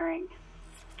engineering?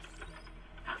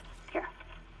 Here.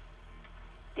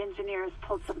 The engineers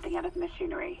pulled something out of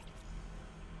machinery.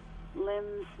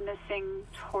 Limbs missing,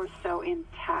 torso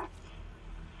intact.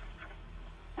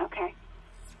 Okay.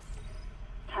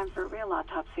 Time for a real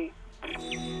autopsy.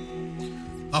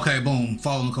 Okay, boom.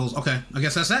 Follow Nicole's. Okay, I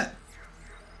guess that's that.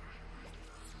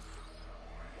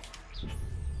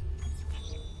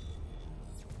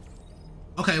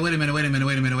 Okay, wait a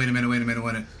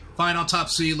minute. Find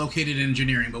autopsy located in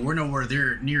engineering, but we're nowhere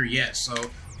there near yet, so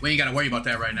we ain't gotta worry about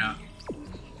that right now.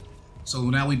 So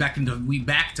now we back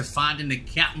to finding the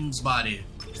captain's body.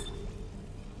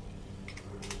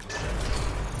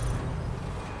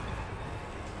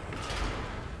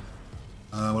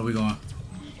 Where are we going?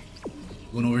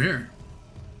 Going over here.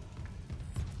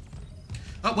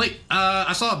 Oh wait,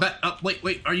 I saw a bat. Oh,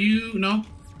 wait, are you? No,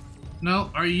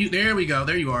 are you? There we go.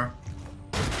 There you are.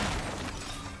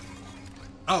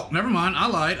 Oh, never mind. I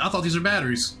lied. I thought these are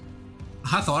batteries.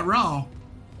 I thought wrong.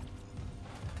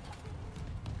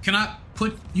 Can I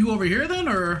put you over here then,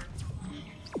 or?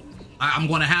 I'm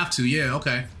going to have to. Yeah,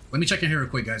 okay. Let me check in here real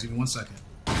quick, guys. Give me 1 second.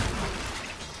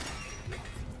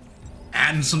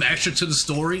 Adding some extra to the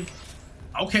story.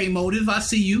 Okay, Motive, I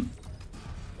see you.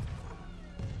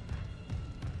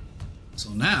 So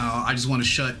now, I just want to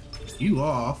shut you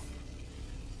off.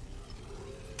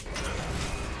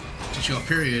 Shut you off,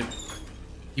 period.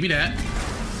 Give me that.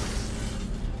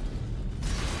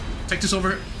 Take this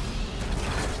over.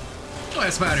 Oh,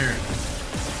 that's about here.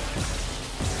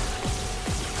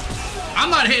 I'm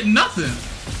not hitting nothing.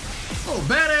 Oh,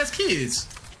 badass kids.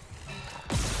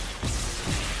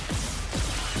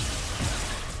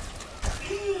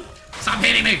 Stop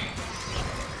hitting me.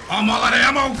 I'm all out of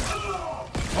ammo.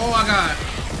 Oh, I got.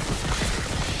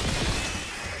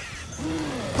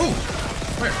 Oh,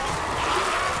 where?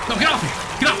 No, get off me.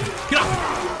 Get off me. Get off me.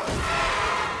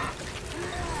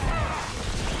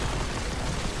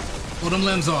 Blow them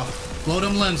limbs off. Blow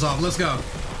them limbs off. Let's go.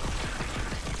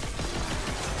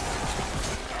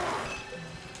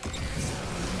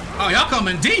 Oh, y'all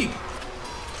coming deep.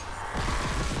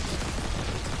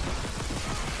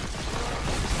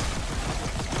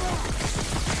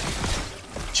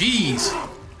 Jeez.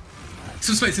 Get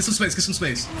some space. Get some space. Get some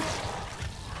space.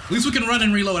 At least we can run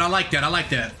and reload. I like that. I like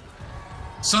that.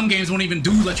 Some games won't even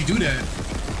let you do that.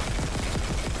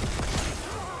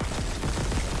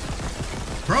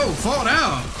 Bro, fall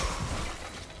down.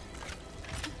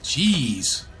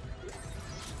 Jeez.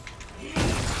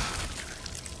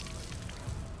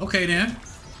 Okay then.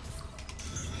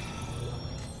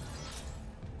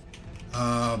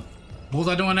 What was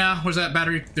I doing now? Where's that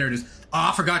battery? There it is.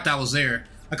 Oh, I forgot that was there.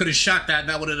 I could have shot that.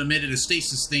 That would have emitted a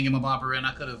stasis thing in my bopper, and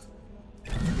I could have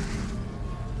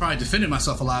probably defended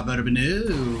myself a lot better, but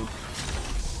no.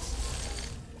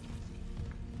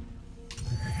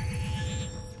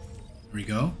 There we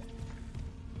go.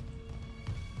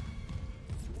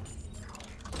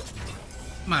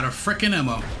 frickin'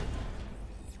 ammo.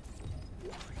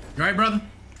 You alright, brother?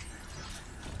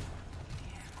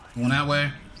 Going that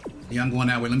way? Yeah, I'm going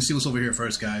that way. Let me see what's over here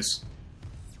first, guys.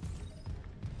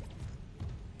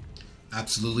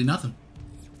 Absolutely nothing.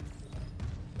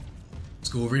 Let's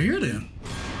go over here then.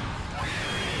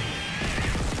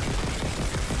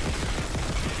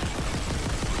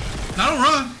 Now don't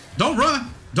run! Don't run!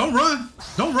 Don't run!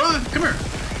 Don't run! Come here!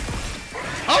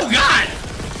 Oh God!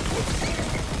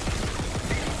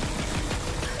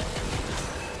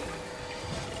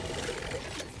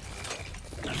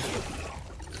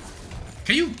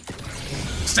 Can you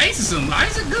stasis him,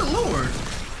 Isaac? Good lord!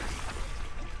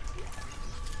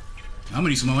 I'm gonna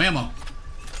need some more ammo.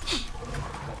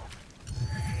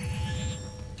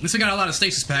 At least I got a lot of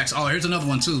stasis packs. Oh, here's another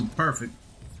one too. Perfect.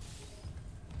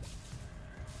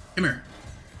 Come here.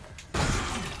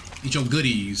 Eat your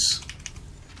goodies.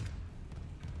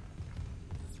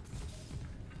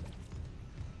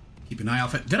 Keep an eye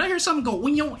out. Did I hear something go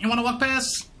winyo and want to walk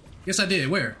past? Yes, I did.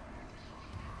 Where?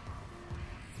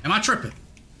 Am I tripping?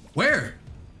 Where?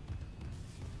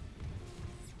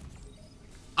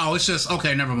 Oh, it's just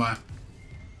okay. Never mind.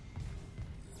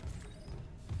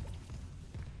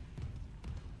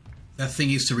 That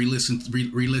thing is to re-listen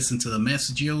to the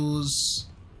messages.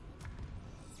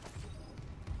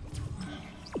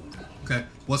 Okay,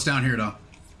 what's down here though?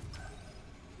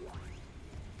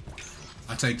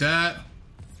 I take that.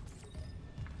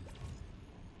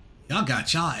 Y'all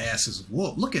got y'all asses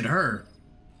whooped. Look at her.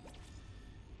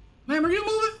 Man, are you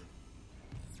moving?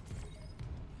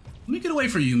 Let me get away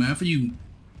from you, man. For you.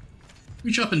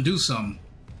 Reach up and do something.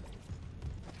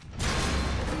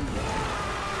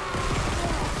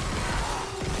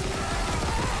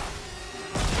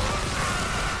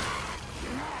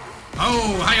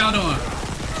 Oh, how y'all doing?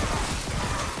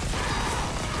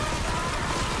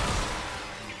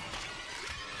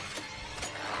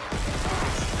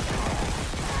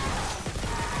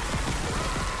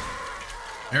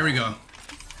 There we go.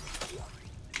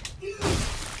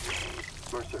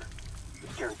 Mercer,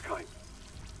 it's Karen's kind.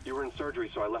 You were in surgery,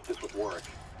 so I left this with Warwick.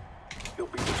 He'll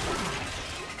be this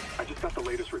week. I just got the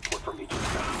latest report from each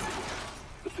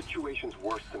staff. The situation's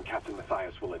worse than Captain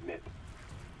Matthias will admit.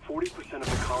 40% of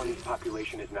the colony's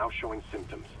population is now showing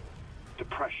symptoms.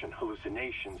 Depression,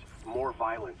 hallucinations, more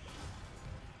violence.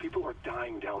 People are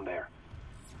dying down there.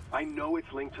 I know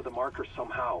it's linked to the marker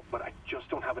somehow, but I just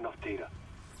don't have enough data.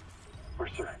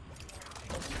 Mercer,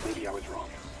 maybe I was wrong.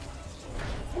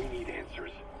 We need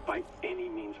answers by any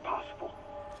means possible.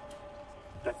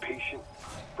 That patient,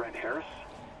 Brent Harris,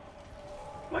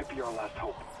 might be our last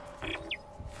hope.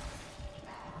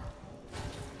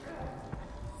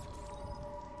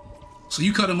 So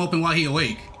you cut him open while he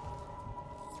awake.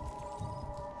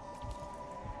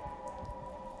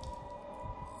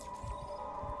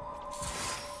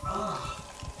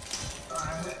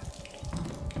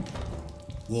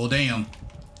 Well, damn.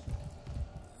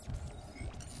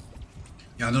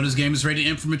 Y'all know this game is rated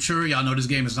M for mature. Y'all know this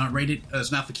game is not rated.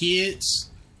 It's not for kids.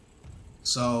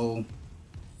 So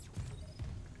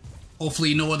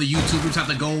hopefully, no other YouTubers have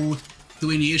to go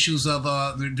through any issues of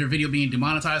their video being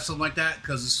demonetized, something like that,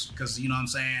 because you know what I'm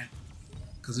saying,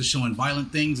 because it's showing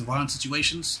violent things and violent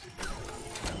situations.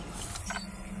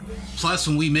 Plus,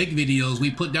 when we make videos,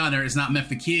 we put down there it's not meant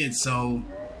for kids, so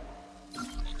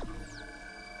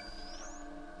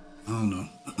I don't know.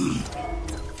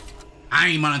 I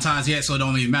ain't monetized yet, so it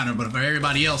don't even matter. But for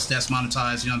everybody else that's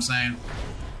monetized, you know what I'm saying?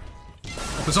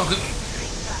 It's all good.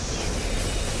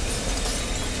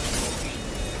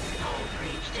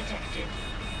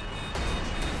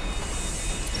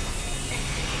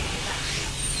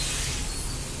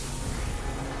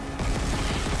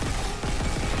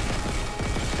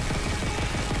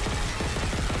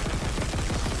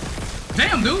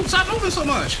 Damn, dude, stop moving so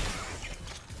much.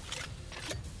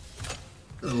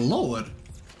 Good lord.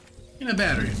 In a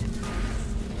battery.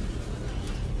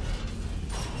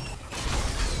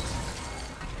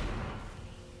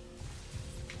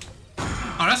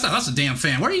 Oh, that's a damn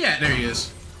fan. Where are you at? There he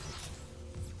is.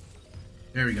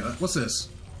 There we go. What's this?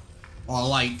 Oh,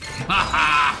 light. Ha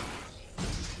ha!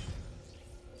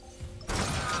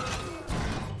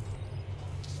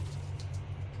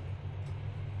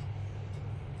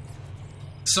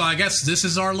 So I guess this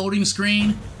is our loading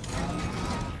screen.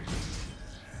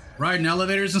 Riding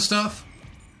elevators and stuff.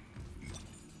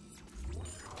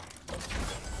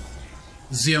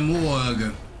 The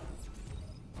morgue.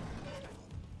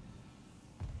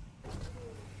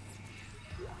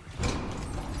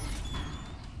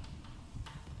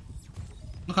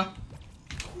 Okay.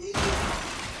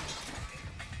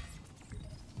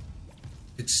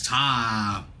 It's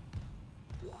time.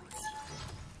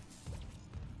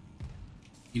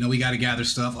 You know, we gotta gather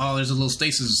stuff. Oh, there's a little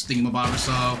stasis thingamabobber,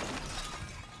 so...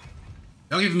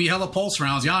 Y'all giving me hella pulse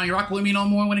rounds. Y'all ain't rocking with me no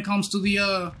more when it comes to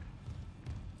the,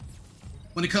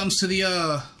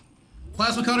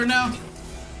 plasma cutter now?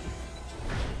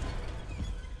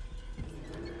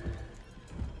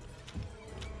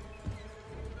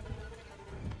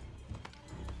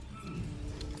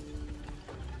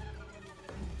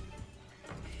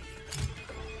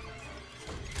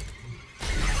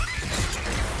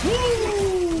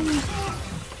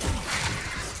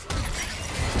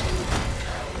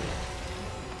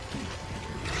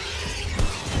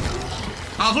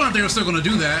 I was wondering if they were still going to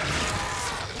do that.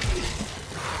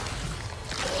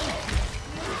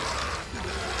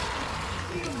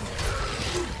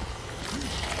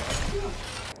 You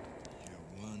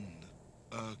one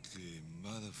ugly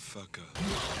motherfucker.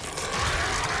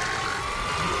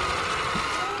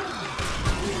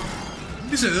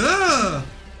 He said, ugh.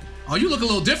 Oh, you look a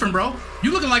little different, bro.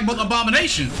 You looking like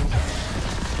Abomination.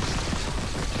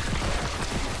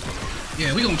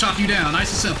 Yeah, we gonna chop you down,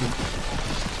 nice and simple.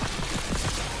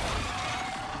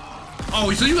 Oh,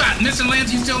 so you got Nissan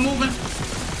Lands, you still moving?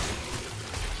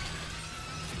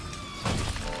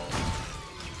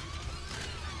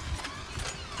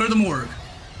 Clear the morgue.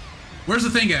 Where's the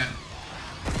thing at?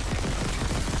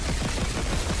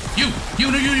 You.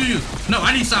 No,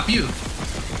 I need to stop you.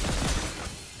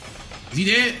 Is he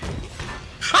dead?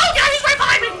 Oh God, he's right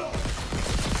behind me!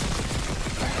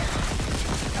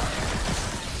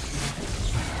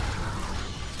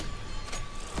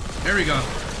 There we go.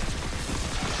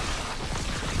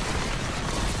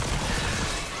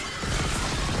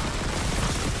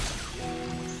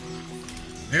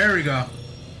 There we go.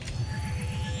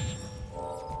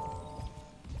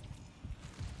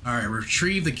 Alright,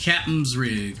 retrieve the captain's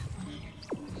rig.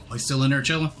 Oh, he's still in there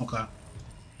chilling? Okay.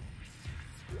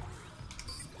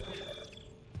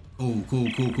 Cool.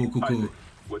 Isaac,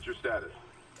 what's your status?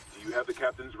 Do you have the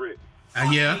captain's rig?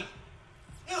 Yeah.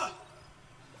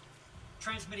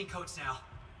 Transmitting codes now.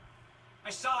 I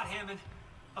saw it, Hammond.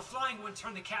 A flying one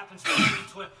turned the captain's rig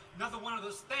into another one of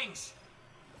those things.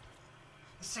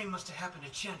 The same must have happened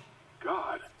to Chen.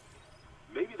 God.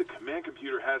 Maybe the command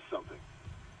computer has something.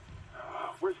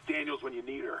 Where's Daniels when you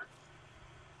need her?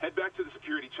 Head back to the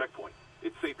security checkpoint.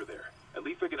 It's safer there. At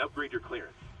least I can upgrade your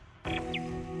clearance.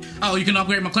 Oh, you can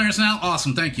upgrade my clearance now?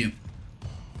 Awesome, thank you.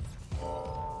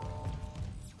 Hold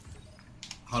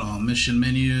on, mission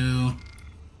menu.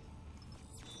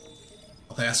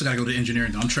 Okay, I still gotta go to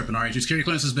engineering. I'm tripping, alright. Your security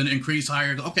clearance has been increased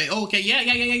higher. Okay,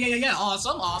 yeah.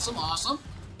 Awesome.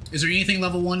 Is there anything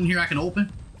level 1 in here I can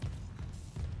open?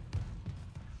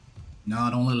 No, I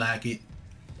don't look like it.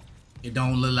 It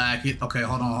don't look like it. Okay,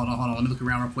 hold on. Let me look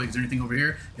around real quick. Is there anything over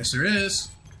here? Yes, there is.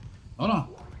 Hold on.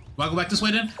 Do I go back this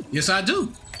way then? Yes, I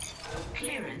do.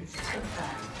 Clearance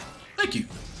confirmed. Thank you.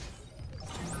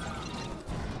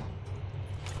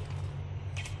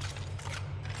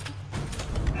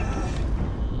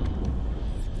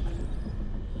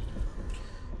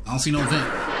 I don't see no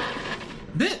vent.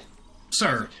 Vent?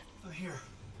 Sir. Oh, here.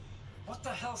 What the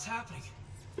hell's happening?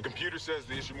 The computer says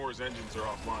the Ishimura's engines are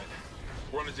offline.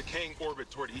 We're on a decaying orbit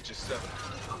toward Aegis 7.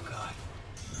 Oh, God.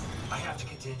 I have to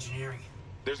get to engineering.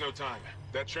 There's no time.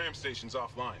 That tram station's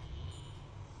offline.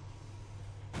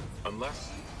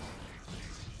 Unless...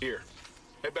 Here.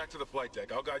 Head back to the flight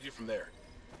deck. I'll guide you from there.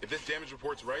 If this damage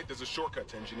report's right, there's a shortcut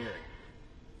to engineering.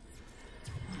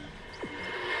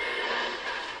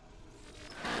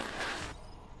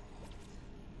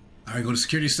 Alright, go to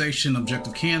security station.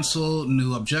 Objective cancel.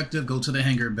 New objective. Go to the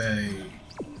hangar bay.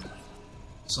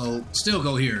 So, still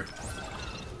go here.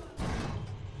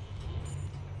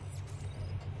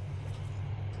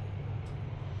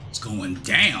 It's going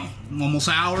down. I'm almost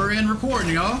an hour in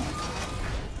recording, y'all.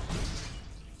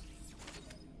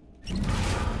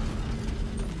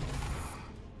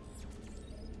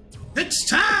 It's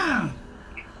time!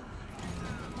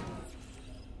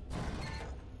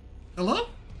 Hello?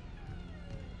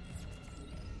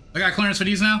 I got clearance for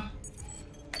these now?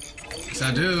 Yes,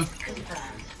 I do.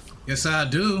 Yes, I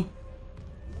do.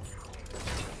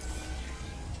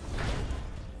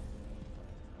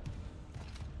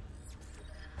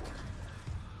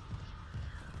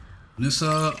 This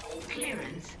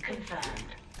Clearance confirmed.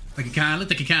 Thank you kindly.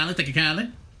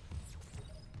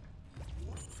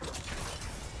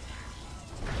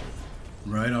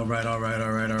 Right, all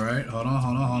right. Hold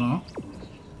on.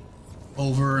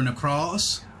 Over and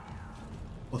across.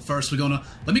 But first we're gonna...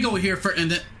 Let me go here for... And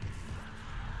then...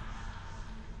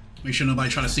 Make sure nobody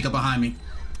try to sneak up behind me.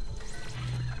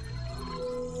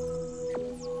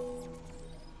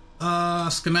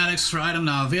 Schematics for item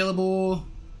now available.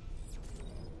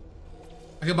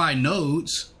 I could buy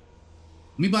nodes.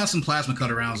 Let me buy some plasma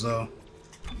cutter rounds though.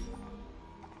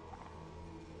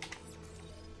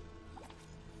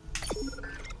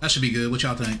 That should be good. What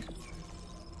y'all think?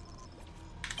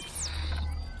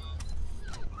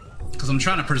 Because I'm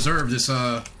trying to preserve this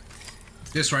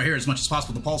this right here as much as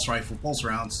possible, the pulse rifle, pulse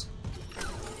rounds.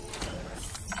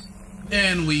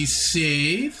 And we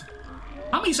save.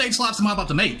 How many save slots am I about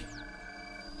to make?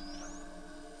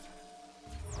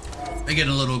 They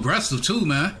getting a little aggressive too,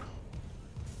 man.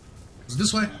 Was it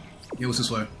this way? Yeah, it was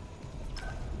this way.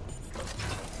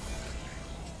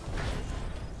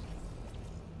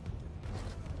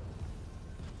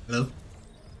 Hello?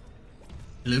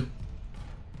 Hello?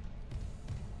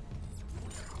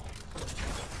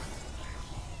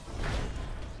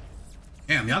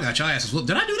 Damn, y'all got your asses whooped.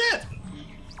 Did I do that?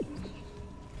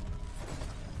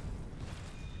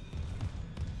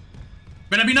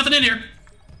 Better be nothing in here.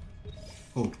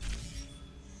 Oh.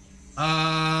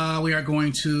 We are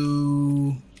going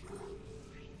to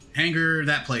hangar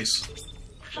that place.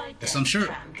 Yes, I'm sure.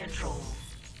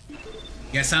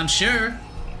 Yes, I'm sure.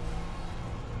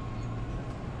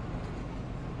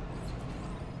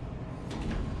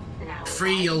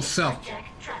 Free yourself.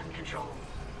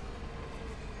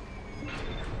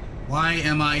 Why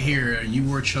am I here? You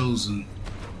were chosen.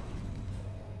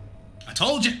 I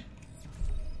told you.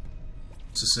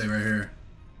 What's it say right here?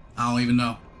 I don't even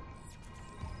know.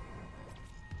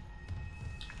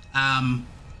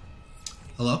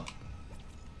 Hello?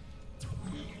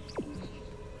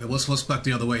 Okay, what's back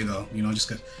the other way though? You know, just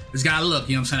gotta look,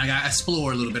 you know what I'm saying? I gotta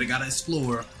explore a little bit, I gotta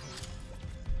explore.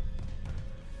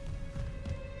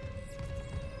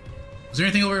 Is there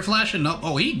anything over here flashing? Nope.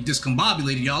 Oh, he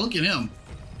discombobulated, y'all. Look at him.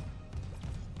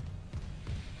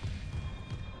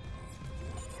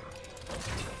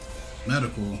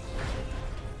 Medical.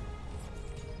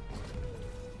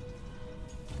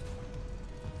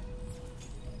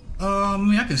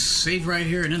 I can save right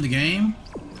here and end the game.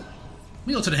 Let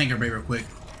me go to the hangar bay real quick.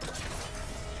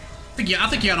 I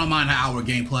think y'all don't mind an hour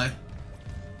gameplay.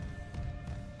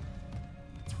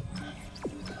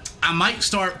 I might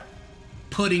start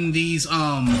putting these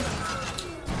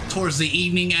towards the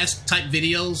evening-esque type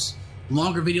videos,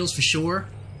 longer videos for sure.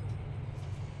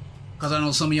 Because I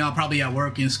know some of y'all probably at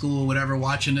work, in school, whatever,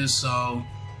 watching this, so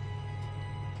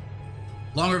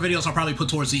longer videos I'll probably put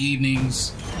towards the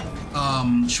evenings.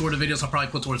 Shorter videos I'll probably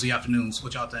put towards the afternoons.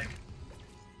 What y'all think?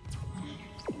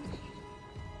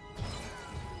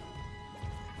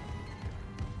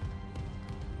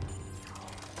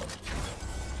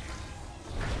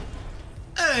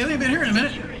 Hey, we ain't been here in a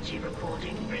minute. Security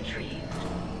reporting retrieved.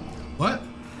 What?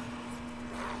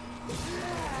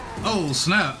 Oh,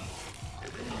 snap.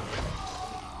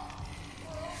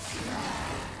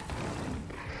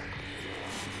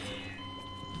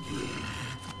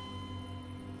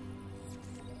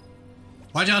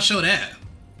 Why'd y'all show that?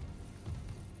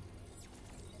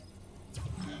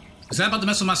 Is that about to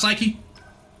mess with my psyche?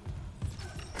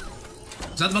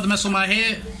 Is that about to mess with my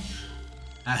head?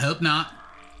 I hope not.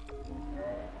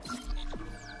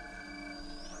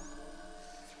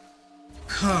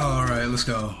 Alright, let's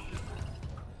go.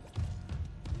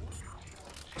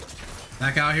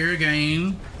 Back out here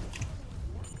again.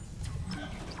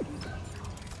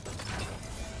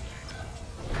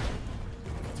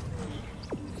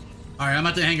 Alright, I'm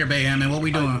at the hangar bay, man. What we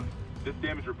doing? This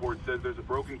damage report says there's a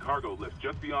broken cargo lift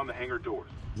just beyond the hangar doors.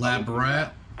 Lab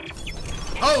rat.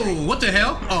 Oh, what the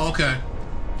hell? Oh, okay.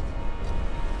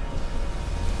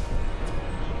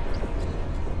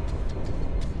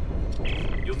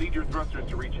 You'll need your thrusters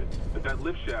to reach it, but that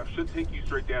lift shaft should take you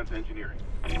straight down to engineering.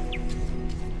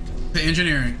 To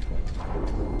engineering.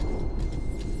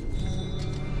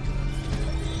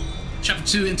 Chapter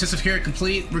 2, intensive care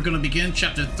complete. We're gonna begin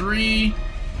Chapter 3.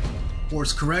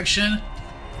 Course correction.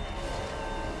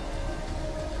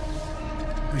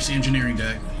 Reach the engineering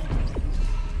deck.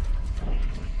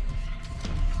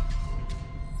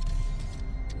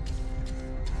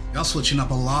 Y'all switching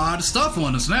up a lot of stuff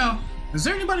on us now. Is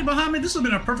there anybody behind me? This would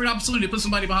have been a perfect opportunity to put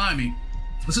somebody behind me.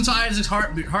 Listen to Isaac's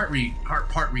heart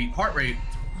rate.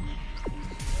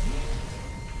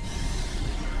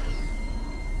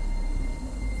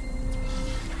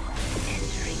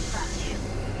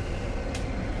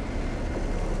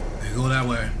 Go that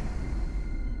way.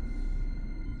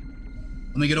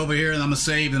 Let me get over here and I'm gonna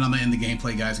save and I'm gonna end the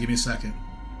gameplay, guys. Give me a second.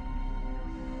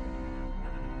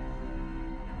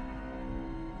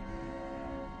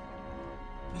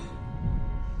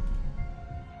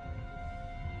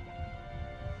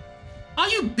 Oh,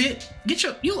 you bit! Get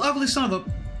your, you ugly son of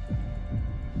a.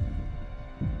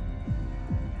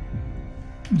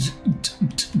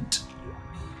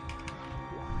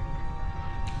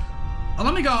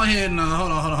 Let me go ahead and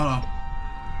hold on.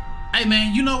 Hey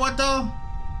man, you know what though?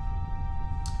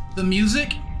 The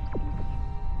music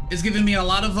is giving me a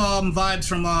lot of vibes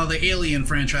from the Alien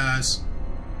franchise.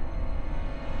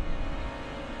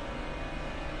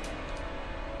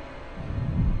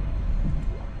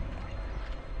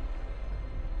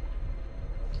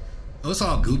 Oh, it's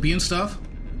all goopy and stuff.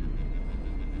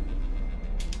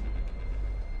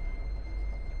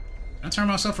 Can I turn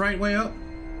myself right way up?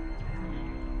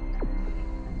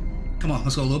 Come on,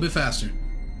 let's go a little bit faster.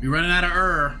 We're running out of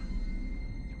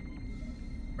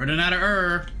Running out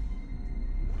of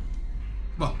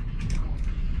Come on.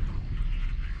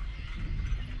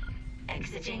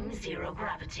 Exiting zero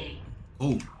gravity.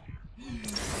 Oh.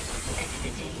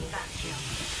 Exiting vacuum.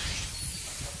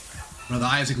 Brother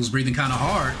Isaac was breathing kind of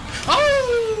hard.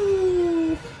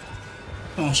 Oh!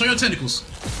 Come on, show your tentacles.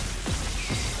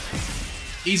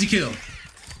 Easy kill.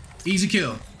 Easy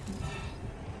kill.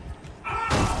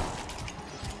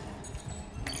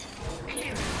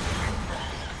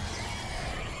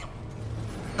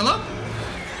 Hello?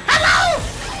 Hello!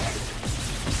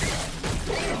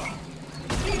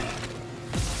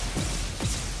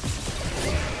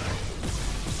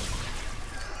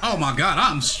 Oh my God,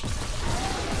 I'm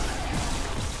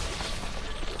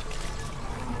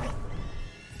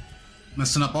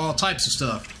messing up all types of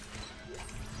stuff.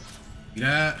 See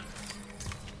that?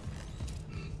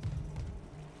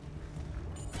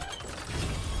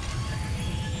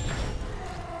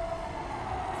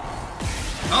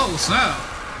 Oh, snap.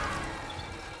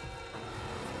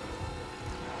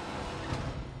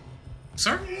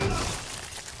 Sir?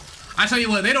 I tell you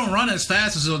what, they don't run as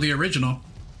fast as the original.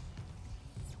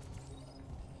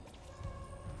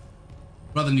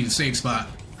 Brother need a safe spot.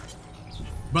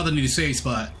 Brother need a safe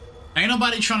spot. Ain't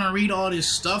nobody trying to read all this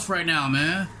stuff right now,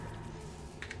 man.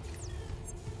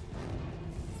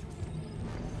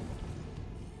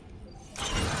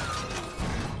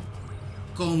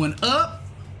 Going up.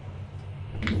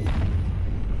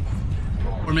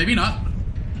 Or maybe not.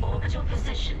 Orbital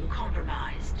position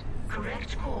compromised.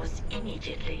 Correct course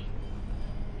immediately.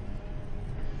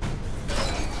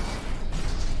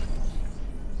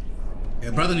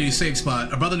 Yeah, brother need a safe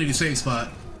spot. A brother need a safe spot.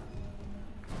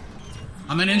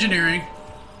 I'm in engineering,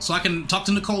 so I can talk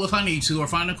to Nicole if I need to, or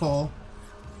find Nicole.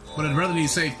 But a brother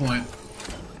needs a safe point.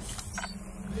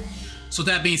 So with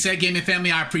that being said, gaming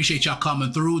family, I appreciate y'all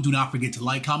coming through. Do not forget to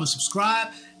like, comment, subscribe,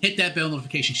 hit that bell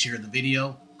notification, share the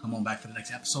video. Come on back for the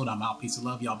next episode. I'm out. Peace and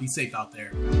love. Y'all be safe out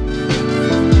there.